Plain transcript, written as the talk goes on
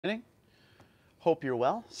Hope you're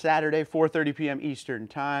well. Saturday, 4:30 p.m. Eastern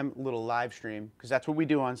Time, little live stream, because that's what we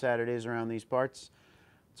do on Saturdays around these parts.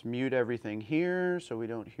 Let's mute everything here so we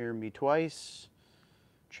don't hear me twice.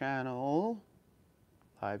 Channel,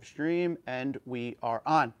 live stream, and we are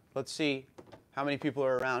on. Let's see how many people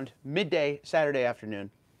are around midday Saturday afternoon.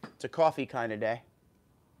 It's a coffee kind of day.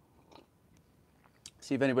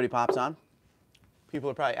 See if anybody pops on. People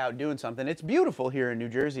are probably out doing something. It's beautiful here in New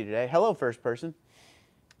Jersey today. Hello, first person.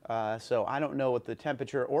 So I don't know what the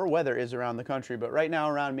temperature or weather is around the country, but right now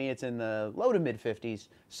around me it's in the low to mid 50s,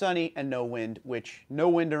 sunny and no wind, which no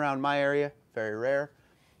wind around my area, very rare.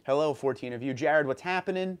 Hello, 14 of you. Jared, what's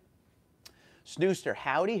happening? Snooster,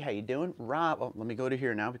 howdy, how you doing? Rob, oh, let me go to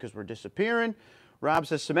here now because we're disappearing. Rob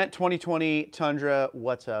says, Cement 2020 Tundra,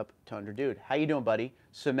 what's up, Tundra Dude? How you doing, buddy?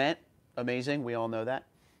 Cement, amazing, we all know that.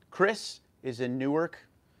 Chris is in Newark,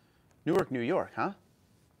 New York, huh?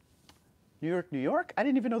 New York, New York? I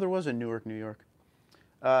didn't even know there was a Newark, New York.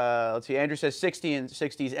 Let's see, Andrew says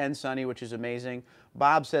 60s and sunny, which is amazing.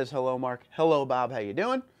 Bob says, hello, Mark. Hello, Bob, how you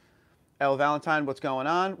doing? L. Valentine, what's going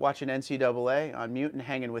on? Watching NCAA on mute and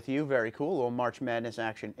hanging with you. Very cool. A little March Madness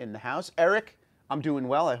action in the house. Eric, I'm doing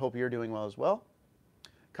well. I hope you're doing well as well.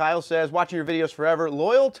 Kyle says, watching your videos forever.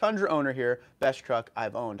 Loyal Tundra owner here. Best truck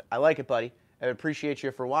I've owned. I like it, buddy. I appreciate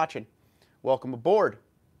you for watching. Welcome aboard.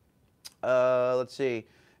 Let's see.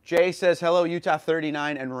 Jay says, hello, Utah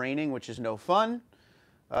 39 and raining, which is no fun.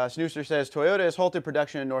 Snooster says, Toyota has halted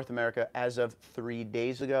production in North America as of 3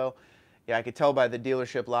 days ago. Yeah, I could tell by the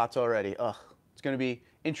dealership lots already. Ugh, it's going to be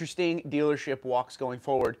interesting dealership walks going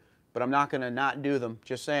forward, but I'm not going to not do them.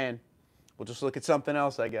 Just saying. We'll just look at something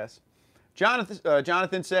else, I guess.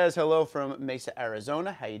 Jonathan says, hello from Mesa,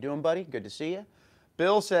 Arizona. How you doing, buddy? Good to see you.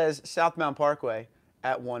 Bill says, Southbound Parkway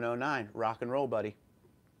at 109. Rock and roll, buddy.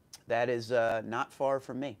 That is not far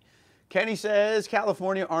from me. Kenny says,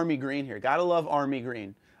 California Army Green here. Gotta love Army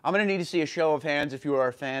Green. I'm going to need to see a show of hands if you are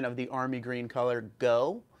a fan of the Army Green color.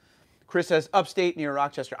 Go. Chris says, upstate near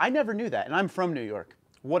Rochester. I never knew that, and I'm from New York.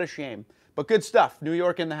 What a shame. But good stuff. New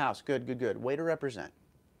York in the house. Good, good, good. Way to represent.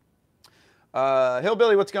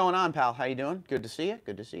 Hillbilly, what's going on, pal? How you doing? Good to see you.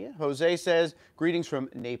 Good to see you. Jose says, greetings from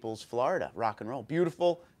Naples, Florida. Rock and roll.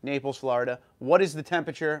 Beautiful Naples, Florida. What is the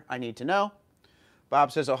temperature? I need to know.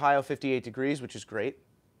 Bob says Ohio 58 degrees, which is great.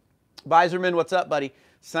 Biserman, what's up, buddy?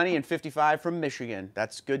 Sunny and 55 from Michigan.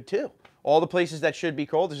 That's good, too. All the places that should be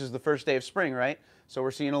cold. This is the first day of spring, right? So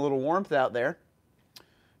we're seeing a little warmth out there.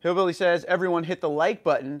 Hillbilly says, everyone hit the like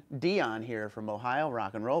button. Dion here from Ohio.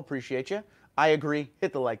 Rock and roll. Appreciate you. I agree.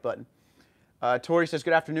 Hit the like button. Tori says,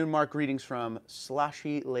 good afternoon, Mark. Greetings from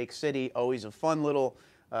Sloshy Lake City. Always a fun little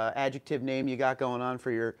adjective name you got going on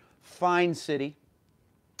for your fine city.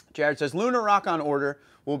 Jared says, Lunar Rock on order.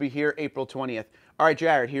 Will be here April 20th. All right,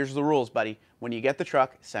 Jared, here's the rules, buddy. When you get the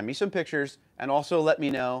truck, send me some pictures and also let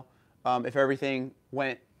me know if everything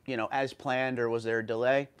went, as planned or was there a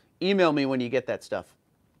delay. Email me when you get that stuff.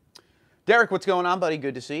 Derek, what's going on, buddy?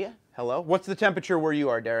 Good to see you. Hello. What's the temperature where you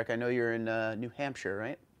are, Derek? I know you're in New Hampshire,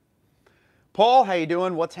 right? Paul, how you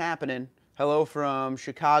doing? What's happening? Hello from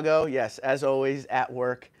Chicago. Yes, as always, at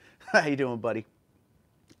work. How you doing, buddy?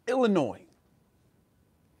 Illinois.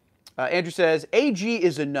 Andrew says, AG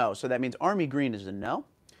is a no, so that means Army Green is a no.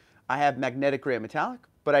 I have Magnetic Gray Metallic,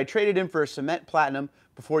 but I traded in for a Cement Platinum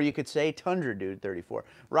before you could say TundraDude34.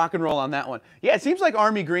 Rock and roll on that one. Yeah, it seems like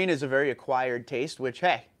Army Green is a very acquired taste, which,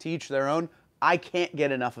 hey, to each their own. I can't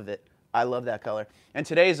get enough of it. I love that color. And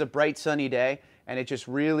today is a bright, sunny day, and it just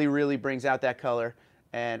really, really brings out that color,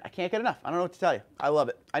 and I can't get enough. I don't know what to tell you. I love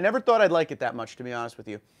it. I never thought I'd like it that much, to be honest with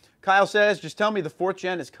you. Kyle says, just tell me the 4th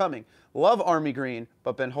gen is coming. Love Army Green,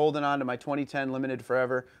 but been holding on to my 2010 Limited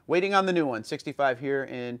forever. Waiting on the new one, 65 here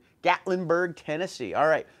in Gatlinburg, Tennessee. All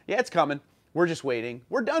right. Yeah, it's coming. We're just waiting.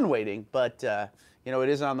 We're done waiting, but, it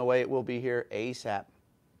is on the way. It will be here ASAP.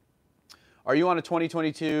 Are you on a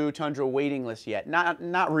 2022 Tundra waiting list yet?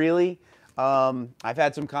 Not really. I've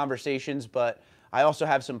had some conversations, but I also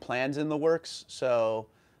have some plans in the works, so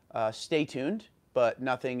stay tuned. But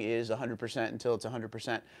nothing is 100% until it's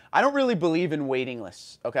 100%. I don't really believe in waiting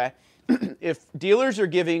lists, okay? If dealers are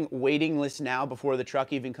giving waiting lists now before the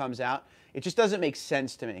truck even comes out, it just doesn't make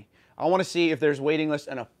sense to me. I want to see if there's waiting list,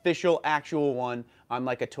 an official, actual one on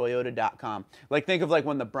like a Toyota.com. Like think of like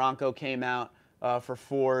when the Bronco came out for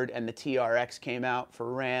Ford and the TRX came out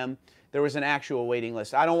for Ram. There was an actual waiting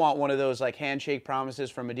list. I don't want one of those like handshake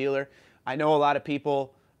promises from a dealer. I know a lot of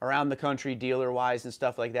people around the country, dealer-wise and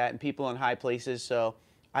stuff like that, and people in high places, so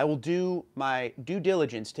I will do my due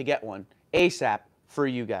diligence to get one ASAP for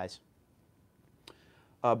you guys.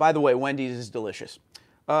 By the way, Wendy's is delicious.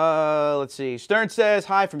 Let's see. Stern says,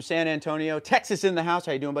 hi from San Antonio. Texas in the house.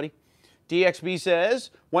 How you doing, buddy? DXB says,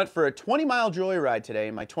 went for a 20-mile joyride today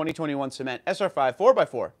in my 2021 Cement SR5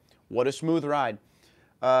 4x4. What a smooth ride.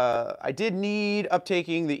 I did need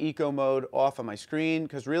uptaking the eco mode off on my screen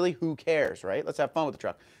because really, who cares, right? Let's have fun with the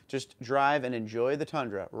truck. Just drive and enjoy the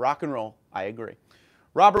Tundra. Rock and roll. I agree.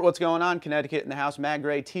 Robert, what's going on? Connecticut in the house. Mag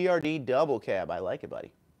Gray TRD double cab. I like it,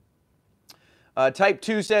 buddy. Type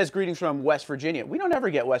 2 says, greetings from West Virginia. We don't ever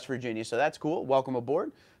get West Virginia, so that's cool. Welcome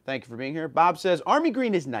aboard. Thank you for being here. Bob says, Army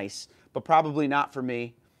green is nice, but probably not for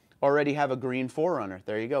me. Already have a green 4Runner.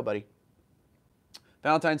 There you go, buddy.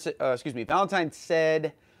 Valentine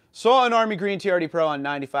said, saw an Army green TRD Pro on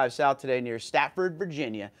 95 South today near Stafford,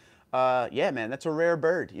 Virginia. Yeah, man, that's a rare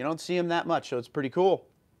bird. You don't see them that much, so it's pretty cool.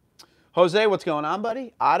 Jose, what's going on,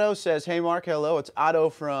 buddy? Otto says, hey, Mark, hello. It's Otto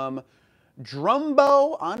from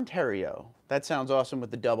Drumbo, Ontario. That sounds awesome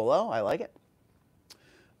with the double O. I like it.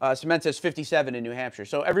 Cement says 57 in New Hampshire.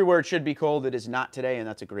 So everywhere it should be cold, it is not today, and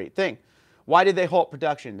that's a great thing. Why did they halt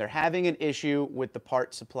production? They're having an issue with the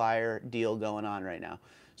part supplier deal going on right now.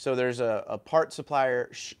 So there's a part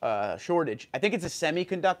supplier shortage. I think it's a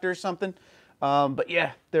semiconductor or something. But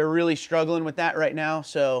yeah, they're really struggling with that right now.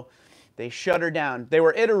 So they shut her down. They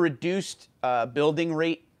were at a reduced building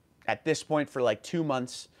rate at this point for like 2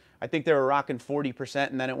 months. I think they were rocking 40%,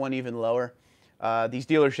 and then it went even lower. These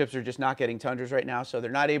dealerships are just not getting Tundras right now, so they're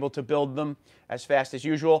not able to build them as fast as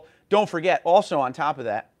usual. Don't forget, also on top of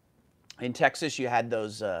that, in Texas, you had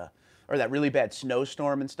those, or that really bad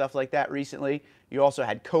snowstorm and stuff like that recently. You also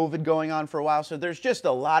had COVID going on for a while, so there's just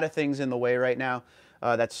a lot of things in the way right now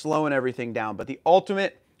that's slowing everything down. But the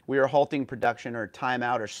ultimate, we are halting production or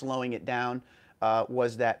timeout or slowing it down,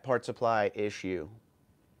 was that part supply issue.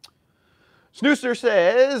 Snooster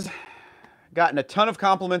says, gotten a ton of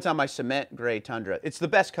compliments on my cement gray Tundra. It's the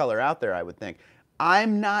best color out there, I would think.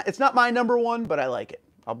 It's not my number one, but I like it.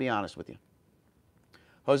 I'll be honest with you.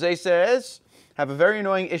 Jose says, have a very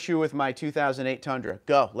annoying issue with my 2008 Tundra.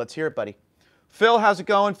 Go, let's hear it, buddy. Phil, how's it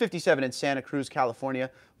going? 57 in Santa Cruz,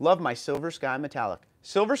 California. Love my Silver Sky Metallic.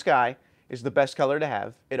 Silver Sky is the best color to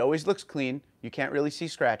have. It always looks clean. You can't really see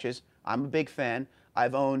scratches. I'm a big fan.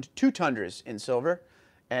 I've owned 2 Tundras in silver,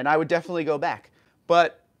 and I would definitely go back.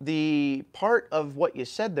 But the part of what you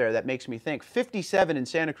said there that makes me think, 57 in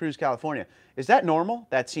Santa Cruz, California, is that normal?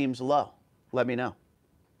 That seems low. Let me know.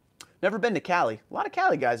 Never been to Cali. A lot of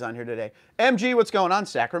Cali guys on here today. MG, what's going on?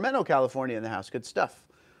 Sacramento, California in the house. Good stuff.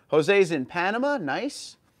 Jose's in Panama.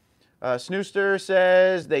 Nice. Snooster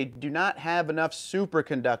says they do not have enough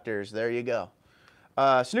superconductors. There you go.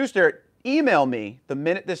 Snooster, email me the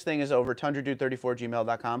minute this thing is over,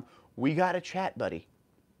 TundraDude34@gmail.com. We got to chat, buddy.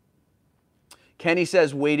 Kenny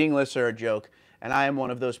says waiting lists are a joke, and I am one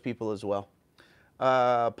of those people as well.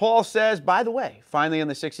 Paul says, by the way, finally in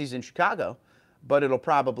the 60s in Chicago, but it'll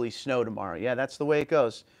probably snow tomorrow. Yeah, that's the way it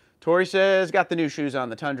goes. Tori says, got the new shoes on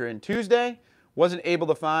the Tundra in Tuesday. Wasn't able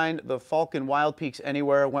to find the Falcon Wild Peaks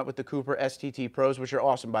anywhere. Went with the Cooper STT Pros, which are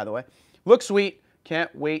awesome, by the way. Look sweet.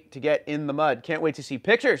 Can't wait to get in the mud. Can't wait to see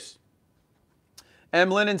pictures. M.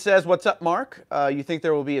 Lennon says, what's up, Mark? You think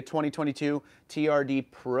there will be a 2022 TRD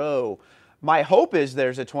Pro? My hope is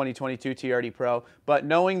there's a 2022 TRD Pro, but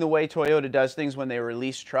knowing the way Toyota does things when they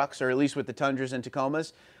release trucks, or at least with the Tundras and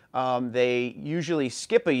Tacomas, they usually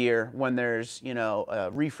skip a year when there's, you know, a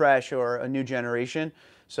refresh or a new generation.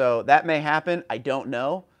 So that may happen. I don't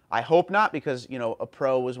know. I hope not, because, you know, a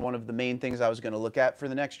Pro was one of the main things I was going to look at for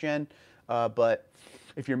the next gen. But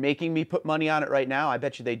if you're making me put money on it right now, I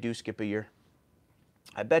bet you they do skip a year.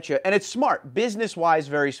 I bet you. And it's smart. Business-wise,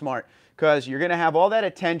 very smart, because you're going to have all that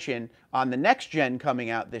attention on the next gen coming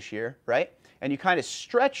out this year, right? And you kind of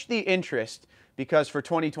stretch the interest, because for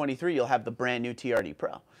 2023, you'll have the brand new TRD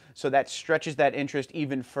Pro. So that stretches that interest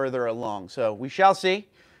even further along. So we shall see.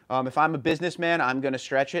 If I'm a businessman, I'm going to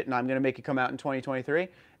stretch it, and I'm going to make it come out in 2023.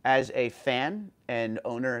 As a fan and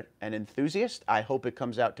owner and enthusiast, I hope it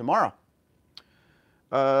comes out tomorrow.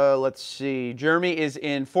 Let's see. Jeremy is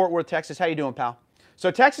in Fort Worth, Texas. How you doing, pal?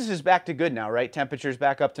 So Texas is back to good now, right? Temperature's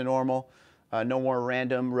back up to normal. No more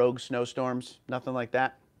random rogue snowstorms. Nothing like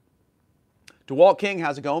that. DeWalt King,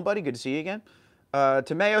 how's it going, buddy? Good to see you again.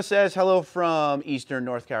 Tomeo says, hello from Eastern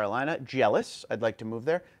North Carolina. Jealous. I'd like to move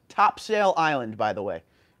there. Topsail Island, by the way,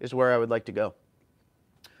 is where I would like to go.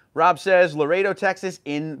 Rob says, Laredo, Texas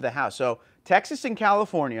in the house. So Texas and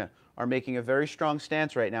California are making a very strong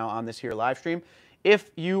stance right now on this here live stream.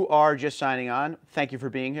 If you are just signing on, thank you for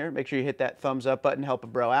being here. Make sure you hit that thumbs up button, help a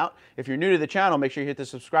bro out. If you're new to the channel, make sure you hit the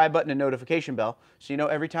subscribe button and notification bell so you know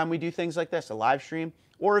every time we do things like this, a live stream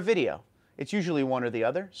or a video. It's usually one or the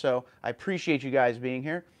other, so I appreciate you guys being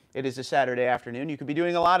here. It is a Saturday afternoon. You could be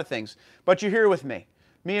doing a lot of things, but you're here with me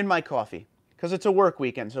and my coffee, because it's a work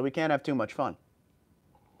weekend, so we can't have too much fun.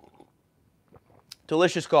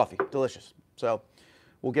 Delicious coffee, delicious. So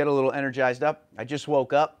we'll get a little energized up. I just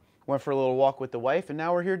woke up, went for a little walk with the wife, and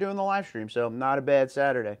now we're here doing the live stream, so not a bad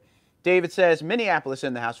Saturday. David says, Minneapolis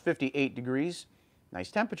in the house, 58 degrees. Nice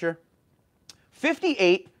temperature.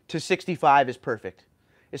 58 to 65 is perfect,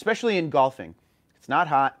 especially in golfing. It's not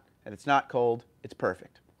hot and it's not cold. It's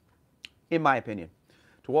perfect, in my opinion.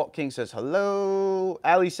 DeWalt King says, hello.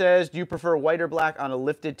 Ali says, do you prefer white or black on a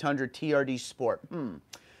lifted Tundra TRD Sport?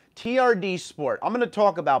 TRD Sport. I'm going to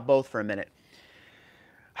talk about both for a minute.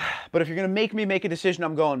 But if you're going to make me make a decision,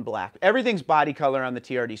 I'm going black. Everything's body color on the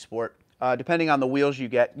TRD Sport, depending on the wheels you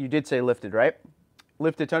get. You did say lifted, right?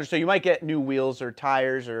 Lifted Tundra. So you might get new wheels or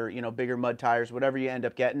tires or, you know, bigger mud tires, whatever you end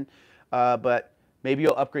up getting. But maybe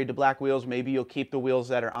you'll upgrade to black wheels. Maybe you'll keep the wheels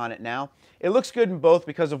that are on it now. It looks good in both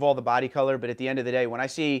because of all the body color. But at the end of the day, when I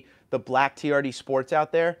see the black TRD Sports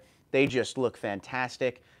out there, they just look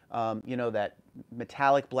fantastic. You know, that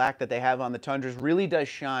metallic black that they have on the Tundras really does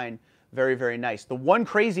shine very, very nice. The one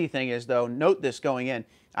crazy thing is, though, note this going in,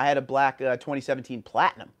 I had a black 2017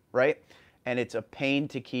 Platinum, right? And it's a pain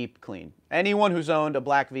to keep clean. Anyone who's owned a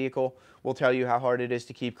black vehicle will tell you how hard it is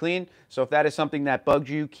to keep clean. So if that is something that bugs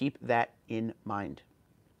you, keep that in mind.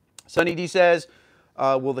 Sunny D says,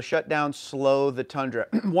 will the shutdown slow the Tundra?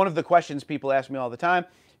 One of the questions people ask me all the time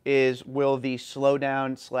is, will the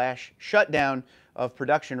slowdown / shutdown of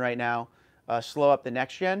production right now slow up the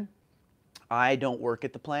next gen? I don't work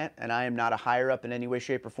at the plant, and I am not a higher up in any way,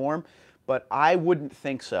 shape, or form, but I wouldn't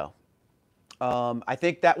think so. I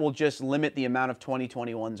think that will just limit the amount of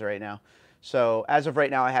 2021s right now. So as of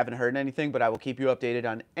right now, I haven't heard anything, but I will keep you updated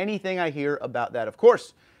on anything I hear about that. Of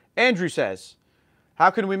course, Andrew says, how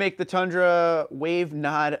can we make the Tundra wave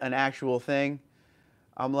nod an actual thing?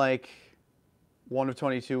 I'm like 1 of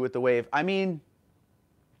 22 with the wave. I mean,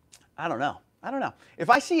 I don't know. If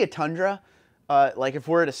I see a Tundra, like if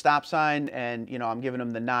we're at a stop sign and, you know, I'm giving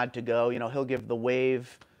him the nod to go, you know, he'll give the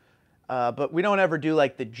wave. But we don't ever do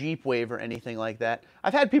like the Jeep wave or anything like that.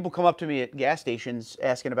 I've had people come up to me at gas stations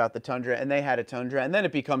asking about the Tundra, and they had a Tundra, and then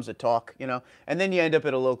it becomes a talk, you know, and then you end up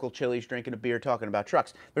at a local Chili's drinking a beer talking about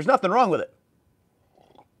trucks. There's nothing wrong with it.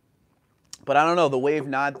 But I don't know, the wave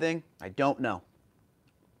nod thing, I don't know.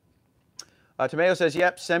 Tomato says,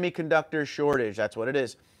 yep, semiconductor shortage, that's what it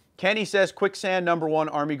is. Kenny says, quicksand #1,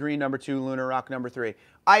 army green #2, lunar rock #3.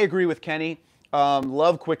 I agree with Kenny.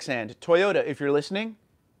 Love quicksand. Toyota, if you're listening,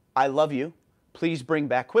 I love you. Please bring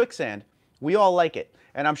back quicksand. We all like it.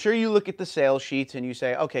 And I'm sure you look at the sales sheets and you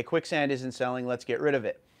say, okay, quicksand isn't selling, let's get rid of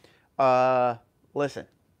it. Listen,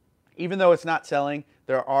 even though it's not selling,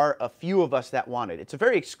 there are a few of us that want it. It's a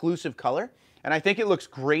very exclusive color, and I think it looks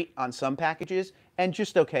great on some packages and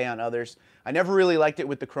just okay on others. I never really liked it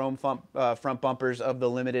with the chrome front bumpers of the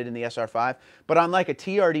Limited and the SR5, but on like a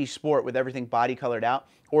TRD Sport with everything body colored out,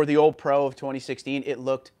 or the old Pro of 2016, it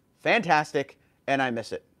looked fantastic, and I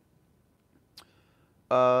miss it.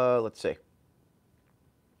 Let's see.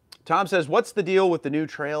 Tom says, what's the deal with the new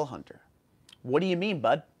Trail Hunter? What do you mean,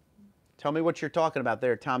 bud? Tell me what you're talking about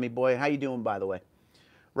there, Tommy boy. How you doing, by the way?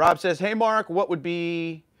 Rob says, hey, Mark, what would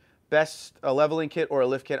be best, a leveling kit or a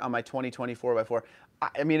lift kit on my 2020 4x4?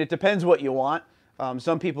 I mean, it depends what you want.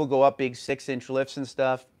 Some people go up big 6-inch lifts and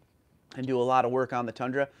stuff and do a lot of work on the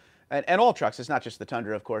Tundra. And all trucks, it's not just the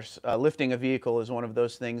Tundra, of course. Lifting a vehicle is one of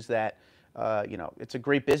those things that, you know, it's a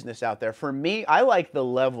great business out there. For me, I like the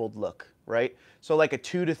leveled look, right? So like a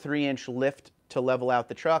 2 to 3 inch lift to level out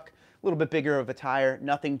the truck, a little bit bigger of a tire,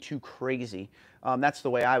 nothing too crazy. That's the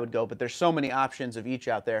way I would go, but there's so many options of each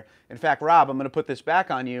out there. In fact, Rob, I'm going to put this back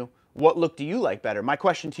on you. What look do you like better? My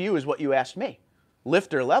question to you is what you asked me.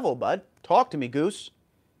 Lift or level, bud? Talk to me, goose.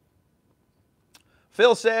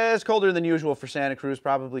 Phil says, colder than usual for Santa Cruz,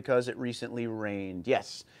 probably because it recently rained.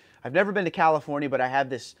 Yes, I've never been to California, but I have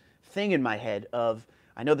this thing in my head of,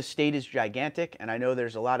 I know the state is gigantic, and I know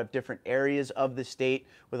there's a lot of different areas of the state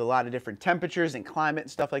with a lot of different temperatures and climate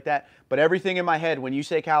and stuff like that, but everything in my head when you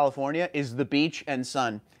say California is the beach and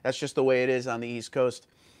sun. That's just the way it is on the East Coast.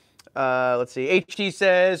 Let's see, HT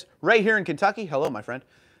says, right here in Kentucky, hello, my friend,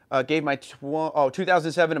 gave my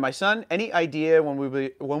 2007 to my son. Any idea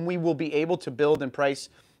when we will be able to build and price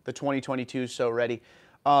the 2022 So Ready?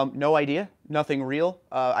 No idea, nothing real.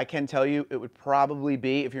 I can tell you it would probably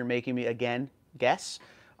be, if you're making me again guess,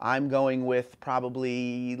 I'm going with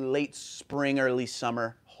probably late spring, early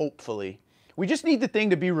summer, hopefully. We just need the thing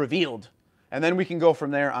to be revealed, and then we can go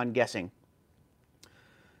from there on guessing.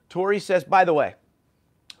 Tori says, by the way,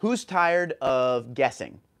 who's tired of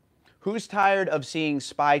guessing? Who's tired of seeing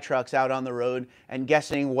spy trucks out on the road and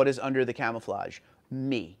guessing what is under the camouflage?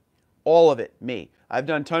 Me. All of it, me. I've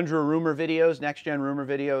done Tundra rumor videos, next-gen rumor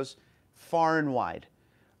videos, far and wide.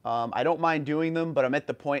 I don't mind doing them, but I'm at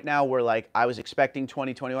the point now where, like, I was expecting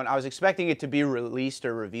 2021. I was expecting it to be released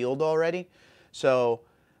or revealed already. So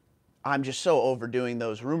I'm just so overdoing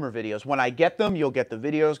those rumor videos. When I get them, you'll get the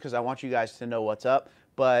videos because I want you guys to know what's up.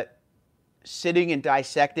 But sitting and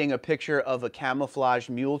dissecting a picture of a camouflage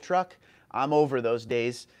mule truck, I'm over those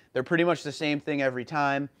days. They're pretty much the same thing every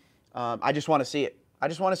time. I just want to see it. I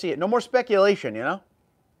just want to see it. No more speculation, you know?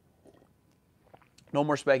 No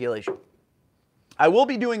more speculation. I will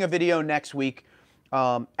be doing a video next week,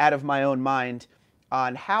 out of my own mind,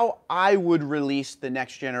 on how I would release the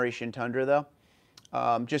next generation Tundra,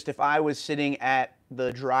 though. Just if I was sitting at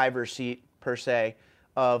the driver's seat, per se,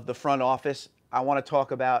 of the front office, I want to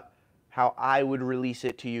talk about how I would release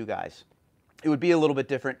it to you guys. It would be a little bit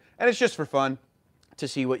different, and it's just for fun to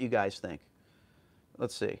see what you guys think.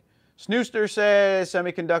 Let's see. Snooster says,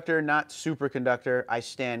 semiconductor, not superconductor. I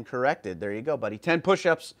stand corrected. There you go, buddy. 10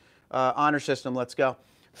 push-ups, honor system, let's go.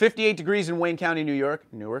 58 degrees in Wayne County, New York.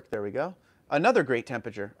 Newark, there we go. Another great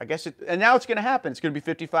temperature. I guess and now it's going to happen. It's going to be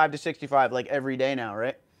 55 to 65 like every day now,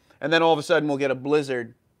 right? And then all of a sudden we'll get a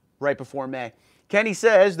blizzard right before May. Kenny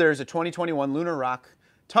says there's a 2021 Lunar Rock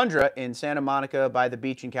Tundra in Santa Monica by the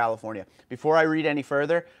beach in California. Before I read any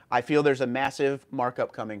further, I feel there's a massive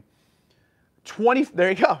markup coming.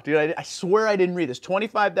 There you go, dude. I swear I didn't read this.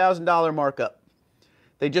 $25,000 markup.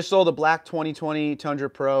 They just sold a black 2020 Tundra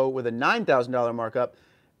Pro with a $9,000 markup,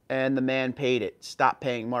 and the man paid it. Stop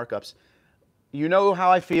paying markups. You know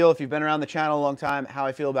how I feel, if you've been around the channel a long time, how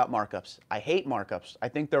I feel about markups. I hate markups. I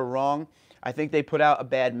think they're wrong. I think they put out a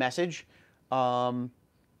bad message.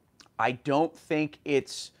 I don't think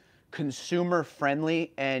it's consumer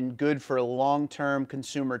friendly and good for long-term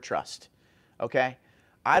consumer trust, okay?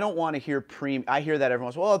 I don't want to hear I hear that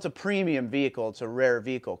everyone's, well, it's a premium vehicle, it's a rare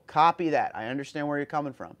vehicle. Copy that. I understand where you're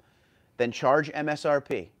coming from. Then charge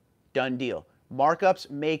MSRP. Done deal.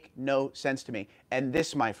 Markups make no sense to me. And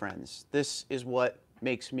this, my friends, this is what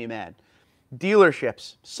makes me mad.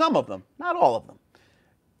 Dealerships, some of them, not all of them,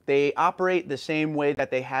 they operate the same way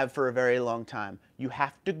that they have for a very long time. You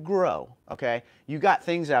have to grow, okay? You got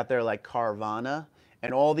things out there like Carvana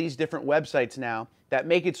and all these different websites now that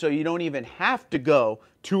make it so you don't even have to go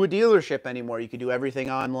to a dealership anymore. You can do everything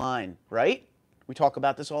online, right? We talk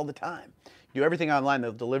about this all the time. You do everything online,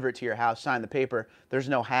 they'll deliver it to your house, sign the paper. There's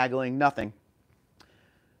no haggling, nothing.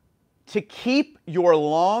 To keep your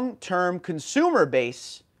long-term consumer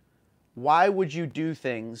base, why would you do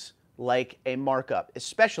things like a markup?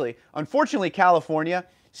 Especially, unfortunately, California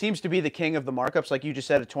seems to be the king of the markups, like you just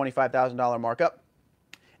said, a $25,000 markup.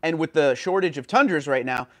 And with the shortage of Tundras right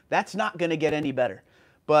now, that's not going to get any better.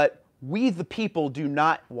 But we, the people, do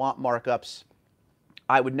not want markups.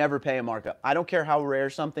 I would never pay a markup. I don't care how rare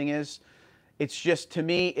something is. It's just, to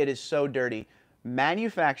me, it is so dirty.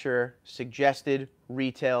 Manufacturer suggested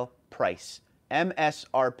retail price,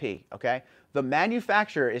 MSRP, okay? The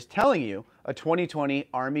manufacturer is telling you a 2020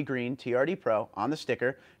 Army Green TRD Pro on the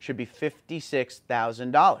sticker should be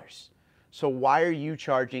 $56,000. So why are you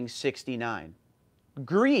charging $69,000?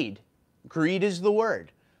 Greed. Greed is the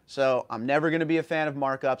word. So I'm never going to be a fan of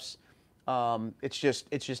markups. It's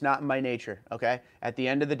just not in my nature, okay? At the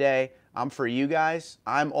end of the day, I'm for you guys.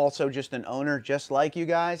 I'm also just an owner just like you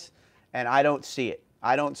guys, and I don't see it.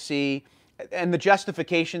 I don't see, and the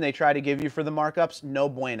justification they try to give you for the markups, no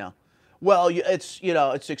bueno. Well,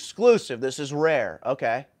 it's exclusive. This is rare.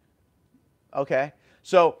 Okay. Okay.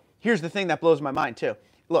 So here's the thing that blows my mind too.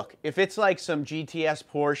 Look, if it's like some GTS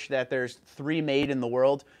Porsche that there's 3 made in the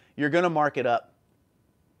world, you're going to mark it up.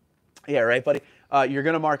 Yeah, right, buddy? You're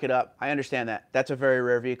going to mark it up. I understand that. That's a very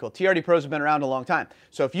rare vehicle. TRD Pros have been around a long time.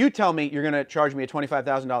 So if you tell me you're going to charge me a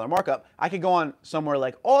 $25,000 markup, I could go on somewhere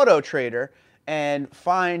like Auto Trader and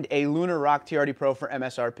find a Lunar Rock TRD Pro for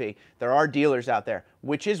MSRP. There are dealers out there,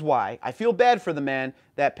 which is why I feel bad for the man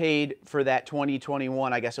that paid for that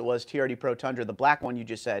 2021, I guess it was, TRD Pro Tundra, the black one you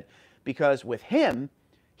just said, because with him,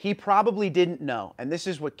 he probably didn't know, and this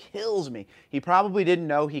is what kills me, he probably didn't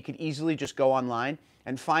know he could easily just go online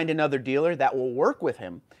and find another dealer that will work with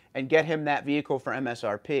him and get him that vehicle for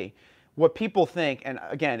MSRP. What people think, and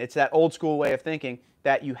again, it's that old school way of thinking,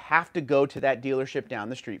 that you have to go to that dealership down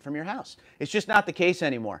the street from your house. It's just not the case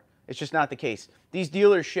anymore. It's just not the case. These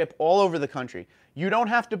dealers ship all over the country. You don't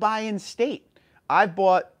have to buy in state. I've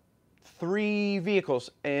bought 3 vehicles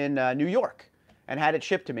in New York and had it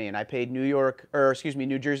shipped to me, and I paid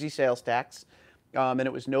New Jersey sales tax, and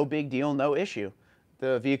it was no big deal, no issue.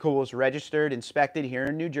 The vehicle was registered, inspected here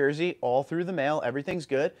in New Jersey, all through the mail. Everything's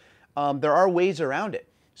good. there are ways around it.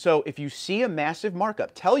 So if you see a massive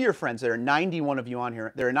markup, tell your friends. There are 91 of you on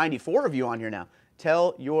here. There are 94 of you on here now.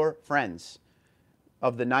 Tell your friends.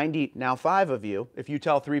 Of the 90, now 5 of you, if you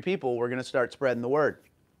tell 3 people, we're going to start spreading the word.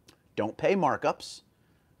 Don't pay markups.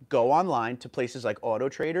 Go online to places like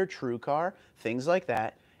AutoTrader, TrueCar, things like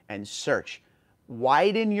that, and search.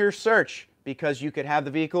 Widen your search because you could have the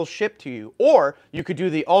vehicle shipped to you. Or you could do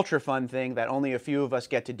the ultra fun thing that only a few of us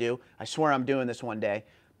get to do. I swear I'm doing this one day.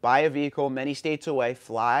 Buy a vehicle many states away,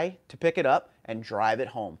 fly to pick it up, and drive it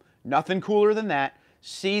home. Nothing cooler than that.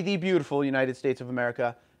 See the beautiful United States of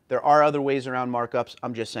America. There are other ways around markups,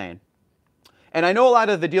 I'm just saying. And I know a lot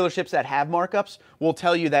of the dealerships that have markups will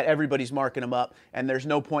tell you that everybody's marking them up and there's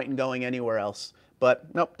no point in going anywhere else.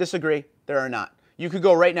 But nope, disagree, there are not. You could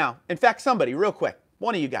go right now. In fact, somebody, real quick,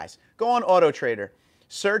 one of you guys, go on AutoTrader,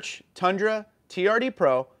 search Tundra TRD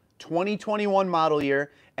Pro 2021 model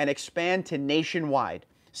year and expand to nationwide.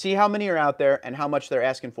 See how many are out there and how much they're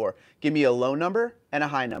asking for. Give me a low number and a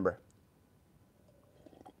high number.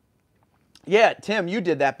 Yeah, Tim, you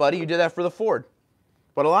did that, buddy. You did that for the Ford.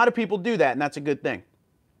 But a lot of people do that, and that's a good thing.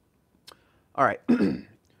 All right.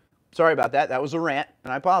 Sorry about that. That was a rant,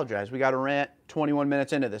 and I apologize. We got a rant 21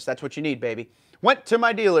 minutes into this. That's what you need, baby. Went to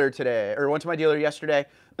my dealer today, or went to my dealer yesterday.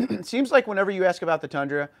 Seems like whenever you ask about the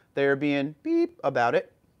Tundra, they're being beep about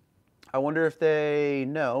it. I wonder if they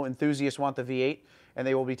know enthusiasts want the V8, and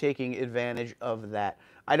they will be taking advantage of that.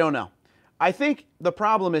 I don't know. I think the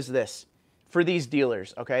problem is this. For these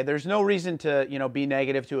dealers, okay, there's no reason to, be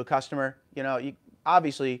negative to a customer.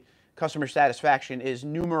 Obviously, customer satisfaction is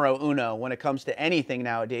numero uno when it comes to anything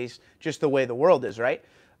nowadays, just the way the world is, right?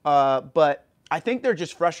 But I think they're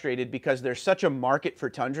just frustrated because there's such a market for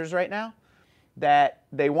Tundras right now that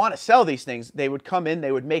they want to sell these things. They would come in,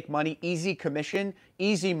 they would make money, easy commission,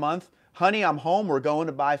 easy month. Honey, I'm home. We're going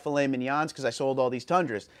to buy filet mignons because I sold all these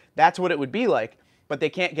Tundras. That's what it would be like. But they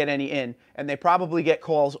can't get any in, and they probably get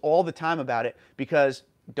calls all the time about it because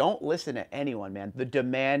don't listen to anyone, man. The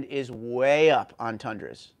demand is way up on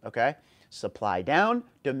Tundras, okay? Supply down,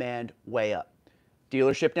 demand way up.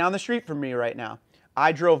 Dealership down the street from me right now.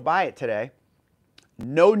 I drove by it today.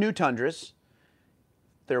 No new Tundras.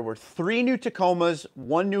 There were 3 new Tacomas,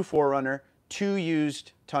 1 new 4Runner, 2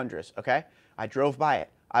 used Tundras, okay? I drove by it.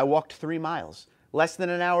 I walked 3 miles. Less than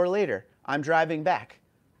an hour later, I'm driving back.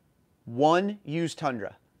 1 used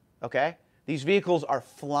Tundra, okay? These vehicles are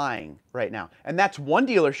flying right now. And that's one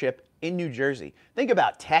dealership in New Jersey. Think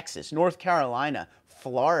about Texas, North Carolina,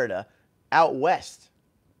 Florida, out west,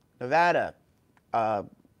 Nevada, I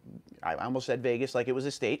almost said Vegas like it was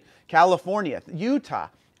a state, California, Utah.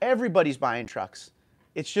 Everybody's buying trucks.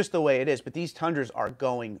 It's just the way it is. But these Tundras are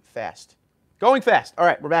going fast. Going fast. All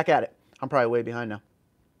right, we're back at it. I'm probably way behind now.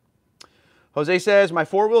 Jose says, my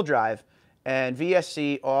 4-wheel drive and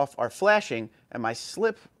VSC off are flashing, and my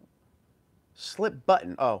slip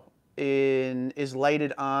button, is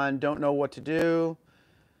lighted on. Don't know what to do.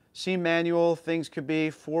 See manual, things could be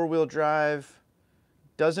 4-wheel drive.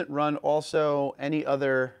 Doesn't run also any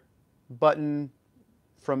other button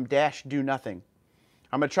from dash do nothing.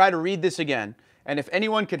 I'm going to try to read this again, and if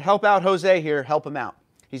anyone could help out Jose here, help him out.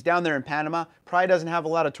 He's down there in Panama. Probably doesn't have a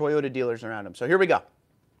lot of Toyota dealers around him. So here we go.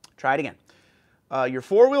 Try it again. Your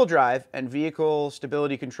 4-wheel drive and vehicle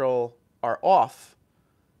stability control are off,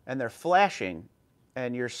 and they're flashing,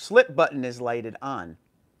 and your slip button is lighted on.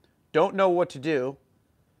 Don't know what to do.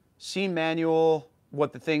 See manual,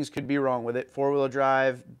 what the things could be wrong with it. 4-wheel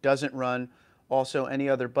drive doesn't run. Also, any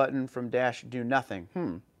other button from dash do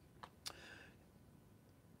nothing.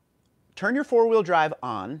 Turn your 4-wheel drive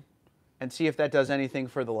on and see if that does anything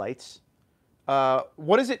for the lights.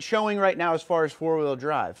 What is it showing right now as far as 4-wheel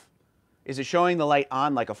drive? Is it showing the light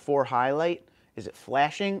on like a 4 highlight? Is it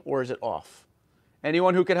flashing or is it off?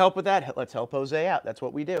 Anyone who can help with that, let's help Jose out. That's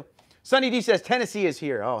what we do. Sunny D says, Tennessee is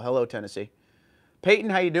here. Oh, hello, Tennessee.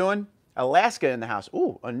 Peyton, how you doing? Alaska in the house.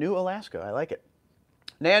 Ooh, a new Alaska. I like it.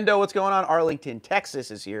 Nando, what's going on? Arlington,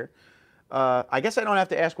 Texas is here. I guess I don't have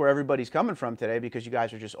to ask where everybody's coming from today because you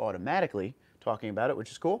guys are just automatically talking about it,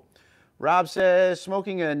 which is cool. Rob says,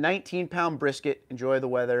 smoking a 19-pound brisket. Enjoy the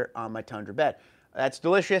weather on my Tundra bed. That's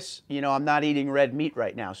delicious. I'm not eating red meat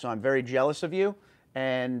right now, so I'm very jealous of you.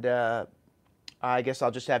 And I guess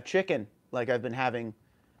I'll just have chicken like I've been having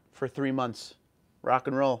for 3 months. Rock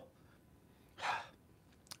and roll.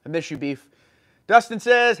 I miss you, beef. Dustin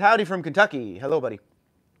says, howdy from Kentucky. Hello, buddy.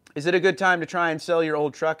 Is it a good time to try and sell your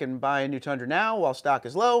old truck and buy a new Tundra now while stock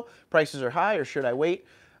is low, prices are high, or should I wait?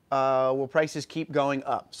 Will prices keep going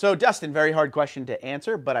up? So, Dustin, very hard question to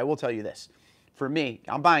answer, but I will tell you this. For me,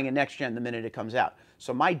 I'm buying a next gen the minute it comes out.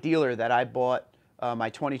 So my dealer that I bought my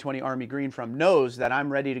 2020 Army Green from, knows that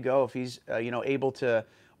I'm ready to go if he's able to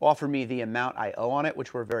offer me the amount I owe on it,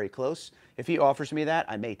 which we're very close. If he offers me that,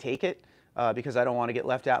 I may take it because I don't want to get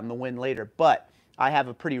left out in the wind later. But I have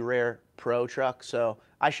a pretty rare Pro truck, so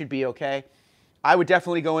I should be okay. I would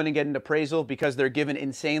definitely go in and get an appraisal because they're given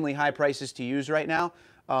insanely high prices to use right now.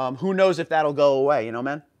 Who knows if that'll go away,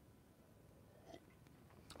 man?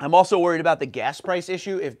 I'm also worried about the gas price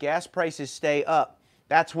issue. If gas prices stay up,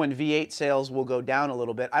 that's when V8 sales will go down a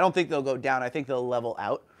little bit. I don't think they'll go down. I think they'll level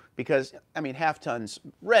out because, half tons,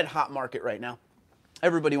 red hot market right now.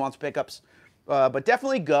 Everybody wants pickups. But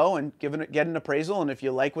definitely go and get an appraisal. And if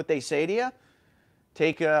you like what they say to you,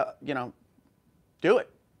 do it.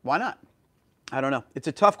 Why not? I don't know. It's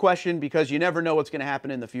a tough question because you never know what's going to happen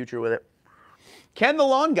in the future with it. Ken the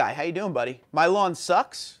Lawn Guy, how you doing, buddy? My lawn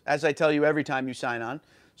sucks, as I tell you every time you sign on.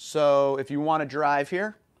 So if you want to drive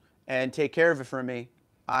here and take care of it for me,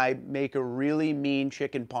 I make a really mean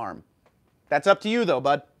chicken parm. That's up to you, though,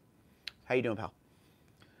 bud. How you doing, pal?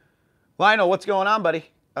 Lionel, what's going on, buddy?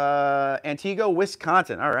 Antigua,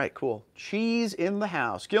 Wisconsin. All right, cool. Cheese in the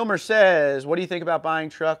house. Gilmer says, what do you think about buying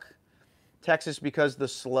truck Texas because the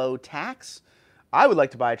slow tax? I would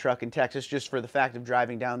like to buy a truck in Texas just for the fact of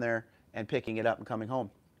driving down there and picking it up and coming home.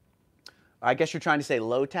 I guess you're trying to say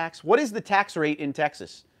low tax. What is the tax rate in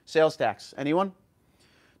Texas? Sales tax. Anyone?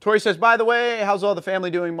 Tori says, by the way, how's all the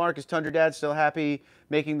family doing? Mark, is Tundra Dad still happy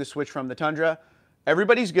making the switch from the Tundra?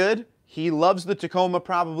 Everybody's good. He loves the Tacoma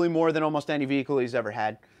probably more than almost any vehicle he's ever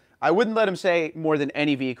had. I wouldn't let him say more than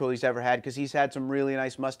any vehicle he's ever had because he's had some really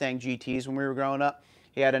nice Mustang GTs when we were growing up.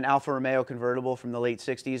 He had an Alfa Romeo convertible from the late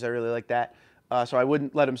 60s. I really like that. So I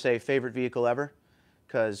wouldn't let him say favorite vehicle ever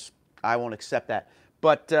because I won't accept that.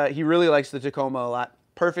 But he really likes the Tacoma a lot.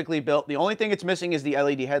 Perfectly built. The only thing it's missing is the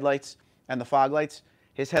LED headlights and the fog lights.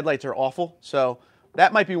 His headlights are awful. So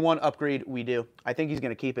that might be one upgrade we do. I think he's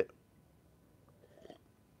going to keep it.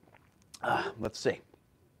 Let's see.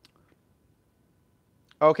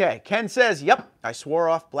 Okay, Ken says, yep, I swore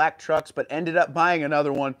off black trucks but ended up buying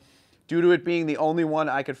another one due to it being the only one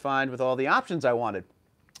I could find with all the options I wanted.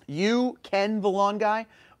 You, Ken the Lawn Guy,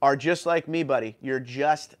 are just like me, buddy. You're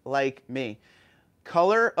just like me.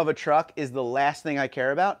 Color of a truck is the last thing I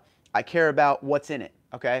care about. I care about what's in it,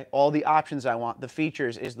 okay? All the options I want, the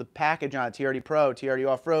features, is the package on it, TRD Pro, TRD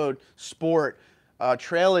Off-Road, Sport,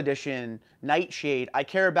 Trail Edition, Nightshade. I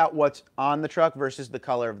care about what's on the truck versus the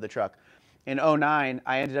color of the truck. In 09,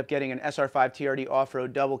 I ended up getting an SR5 TRD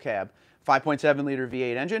Off-Road double cab, 5.7 liter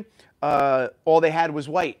V8 engine. All they had was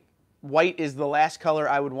white. White is the last color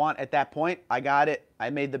I would want at that point. I got it. I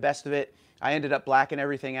made the best of it. I ended up blacking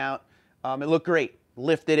everything out. It looked great.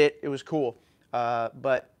 Lifted it. It was cool.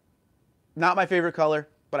 But not my favorite color,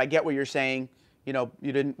 but I get what you're saying. You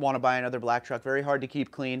didn't want to buy another black truck. Very hard to keep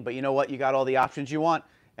clean, but you know what? You got all the options you want,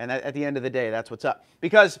 and at the end of the day, that's what's up.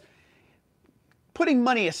 Because putting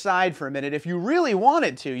money aside for a minute, if you really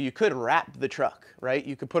wanted to, you could wrap the truck, right?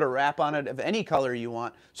 You could put a wrap on it of any color you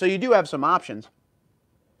want. So you do have some options.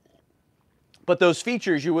 But those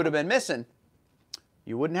features you would have been missing,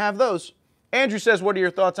 you wouldn't have those. Andrew says, what are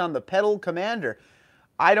your thoughts on the Pedal Commander?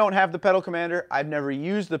 I don't have the Pedal Commander. I've never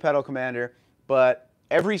used the Pedal Commander, but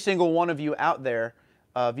every single one of you out there,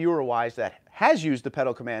 viewer-wise, that has used the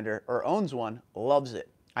Pedal Commander or owns one, loves it.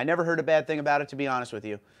 I never heard a bad thing about it, to be honest with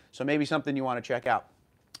you. So maybe something you want to check out.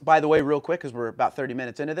 By the way, real quick, because we're about 30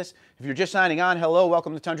 minutes into this, if you're just signing on, hello,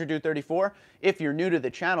 welcome to TundraDude34. If you're new to the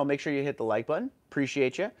channel, make sure you hit the like button.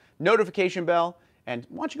 Appreciate you. Notification bell, and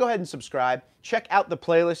why don't you go ahead and subscribe. Check out the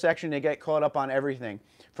playlist section to get caught up on everything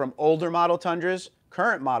from older model Tundras,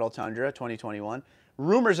 current model Tundra 2021,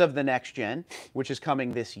 rumors of the next gen, which is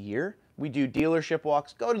coming this year. We do dealership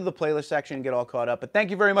walks. Go to the playlist section and get all caught up. But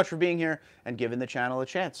thank you very much for being here and giving the channel a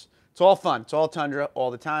chance. It's all fun. It's all Tundra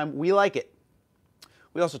all the time. We like it.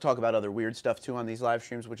 We also talk about other weird stuff too on these live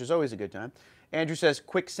streams, which is always a good time. Andrew says,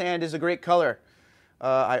 quicksand is a great color.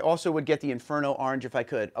 I also would get the Inferno orange if I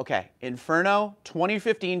could. Okay, Inferno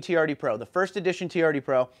 2015 TRD Pro, the first edition TRD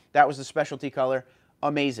Pro. That was the specialty color.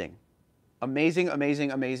 Amazing. Amazing,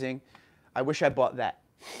 amazing, amazing. I wish I bought that.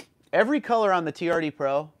 Every color on the TRD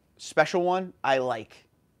Pro, special one, I like.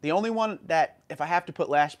 The only one that, if I have to put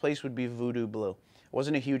last place, would be Voodoo Blue.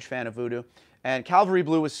 Wasn't a huge fan of Voodoo. And Calvary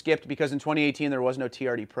Blue was skipped because in 2018 there was no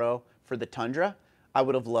TRD Pro for the Tundra. I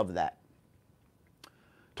would have loved that.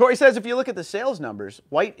 Tori says, if you look at the sales numbers,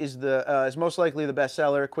 white is most likely the best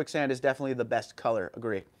seller. Quicksand is definitely the best color.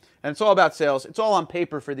 Agree. And it's all about sales. It's all on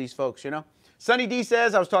paper for these folks, you know. Sunny D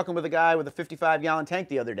says, I was talking with a guy with a 55-gallon tank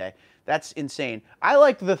the other day. That's insane. I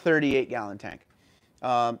like the 38-gallon tank.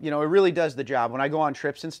 It really does the job. When I go on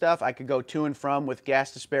trips and stuff, I could go to and from with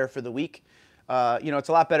gas to spare for the week. You know, it's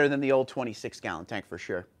a lot better than the old 26-gallon tank for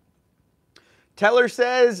sure. Teller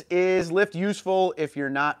says, is lift useful if you're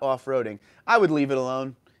not off-roading? I would leave it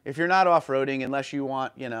alone. If you're not off-roading, unless you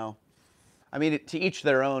want, you know, I mean, to each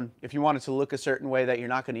their own. If you want it to look a certain way that you're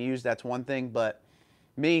not going to use, that's one thing. But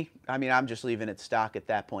me, I mean, I'm just leaving it stock at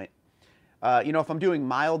that point. You know, if I'm doing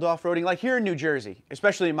mild off-roading, like here in New Jersey,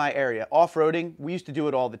 especially in my area, off-roading, we used to do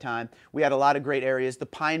it all the time. We had a lot of great areas. The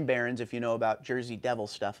Pine Barrens, if you know about Jersey Devil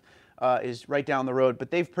stuff, is right down the road. But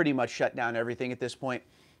they've pretty much shut down everything at this point.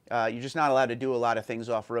 You're just not allowed to do a lot of things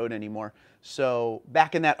off-road anymore. So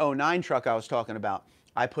back in that 09 truck I was talking about,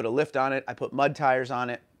 I put a lift on it. I put mud tires on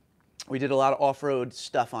it. We did a lot of off-road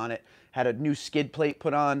stuff on it. Had a new skid plate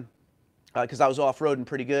put on because I was off-roading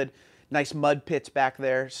pretty good. Nice mud pits back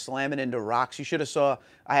there, slamming into rocks. You should have saw,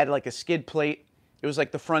 I had like a skid plate. It was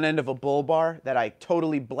like the front end of a bull bar that I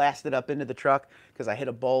totally blasted up into the truck because I hit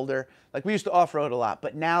a boulder. Like we used to off-road a lot,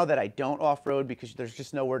 but now that I don't off-road because there's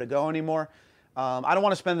just nowhere to go anymore, I don't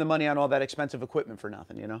want to spend the money on all that expensive equipment for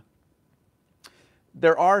nothing, you know?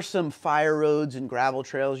 There are some fire roads and gravel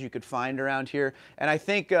trails you could find around here. And I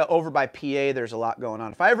think over by PA, there's a lot going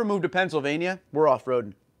on. If I ever move to Pennsylvania, we're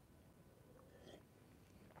off-roading.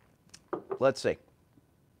 Let's see.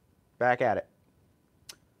 Back at it.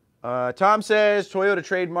 Tom says, Toyota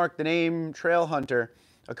trademarked the name Trail Hunter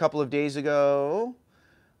a couple of days ago.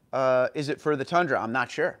 Is it for the Tundra? I'm not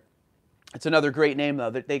sure. It's another great name, though.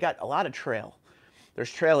 They got a lot of trail. There's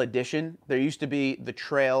Trail Edition. There used to be the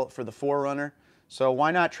Trail for the 4Runner. So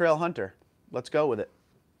why not Trail Hunter? Let's go with it.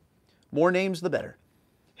 More names, the better.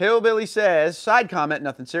 Hillbilly says, side comment,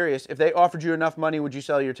 nothing serious. If they offered you enough money, would you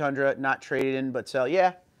sell your Tundra? Not trade it in, but sell?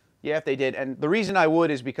 Yeah. Yeah, if they did. And the reason I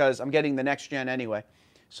would is because I'm getting the next gen anyway.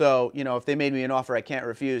 So, you know, if they made me an offer I can't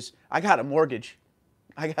refuse, I got a mortgage.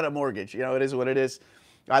 I got a mortgage. You know, it is what it is.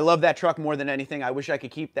 I love that truck more than anything. I wish I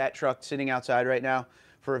could keep that truck sitting outside right now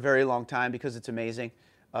for a very long time because it's amazing.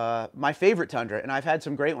 My favorite Tundra, and I've had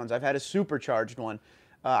some great ones. I've had a supercharged one.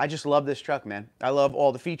 I just love this truck, man. I love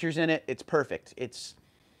all the features in it. It's perfect. It's,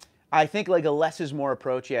 I think, like a less is more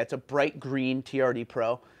approach. Yeah, it's a bright green TRD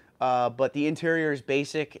Pro, but the interior is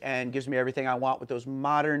basic and gives me everything I want with those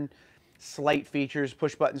modern, slight features,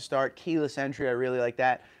 push button start, keyless entry. I really like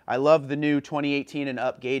that. I love the new 2018 and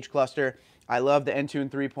up gauge cluster. I love the Entune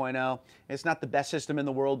 3.0. It's not the best system in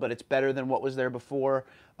the world, but it's better than what was there before.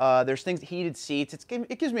 There's things, heated seats.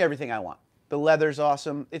 It gives me everything I want. The leather's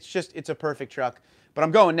awesome. It's a perfect truck. But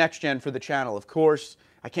I'm going next gen for the channel, of course.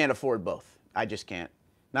 I can't afford both. I just can't.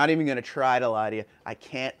 Not even going to try to lie to you. I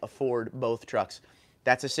can't afford both trucks.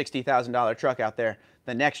 That's a $60,000 truck out there.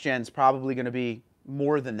 The next gen's probably going to be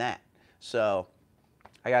more than that. So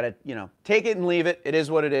I got to, you know, take it and leave it. It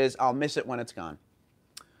is what it is. I'll miss it when it's gone.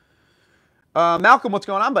 Malcolm, what's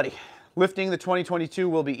going on, buddy? Lifting the 2022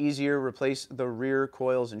 will be easier. Replace the rear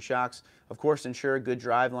coils and shocks. Of course, ensure good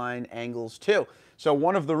driveline angles, too. So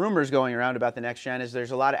one of the rumors going around about the next gen is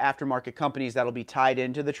there's a lot of aftermarket companies that'll be tied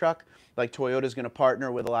into the truck. Like Toyota's going to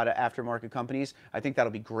partner with a lot of aftermarket companies. I think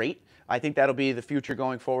that'll be great. I think that'll be the future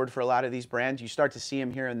going forward for a lot of these brands. You start to see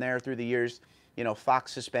them here and there through the years. You know,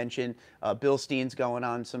 Fox suspension, Bilstein's going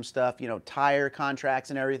on some stuff, you know, tire contracts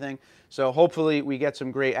and everything. So hopefully we get some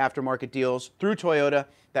great aftermarket deals through Toyota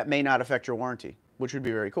that may not affect your warranty, which would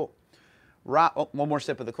be very cool. Oh, one more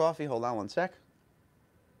sip of the coffee. Hold on one sec.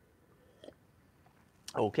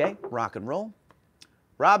 Okay, rock and roll.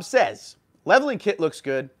 Rob says, leveling kit looks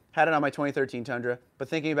good. Had it on my 2013 Tundra, but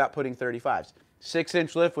thinking about putting 35s.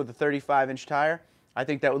 6-inch lift with a 35-inch tire. I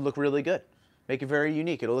think that would look really good. Make it very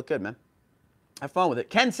unique. It'll look good, man. Have fun with it.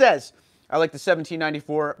 Ken says, I like the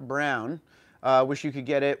 1794 brown. Wish you could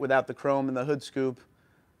get it without the chrome and the hood scoop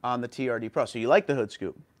on the TRD Pro. So you like the hood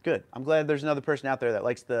scoop. Good. I'm glad there's another person out there that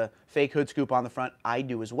likes the fake hood scoop on the front. I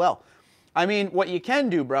do as well. I mean, what you can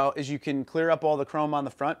do, bro, is you can clear up all the chrome on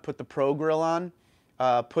the front, put the Pro Grill on,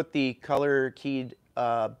 put the color-keyed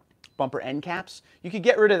bumper end caps. You could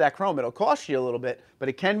get rid of that chrome. It'll cost you a little bit, but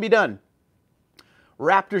it can be done.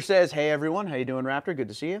 Raptor says, hey, everyone. How you doing, Raptor? Good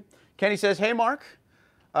to see you. Kenny says, hey, Mark,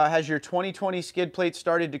 has your 2020 skid plate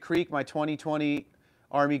started to creak? My 2020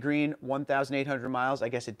 Army Green, 1,800 miles. I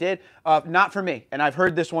guess it did. Not for me. And I've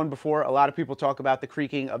heard this one before. A lot of people talk about the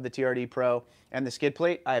creaking of the TRD Pro and the skid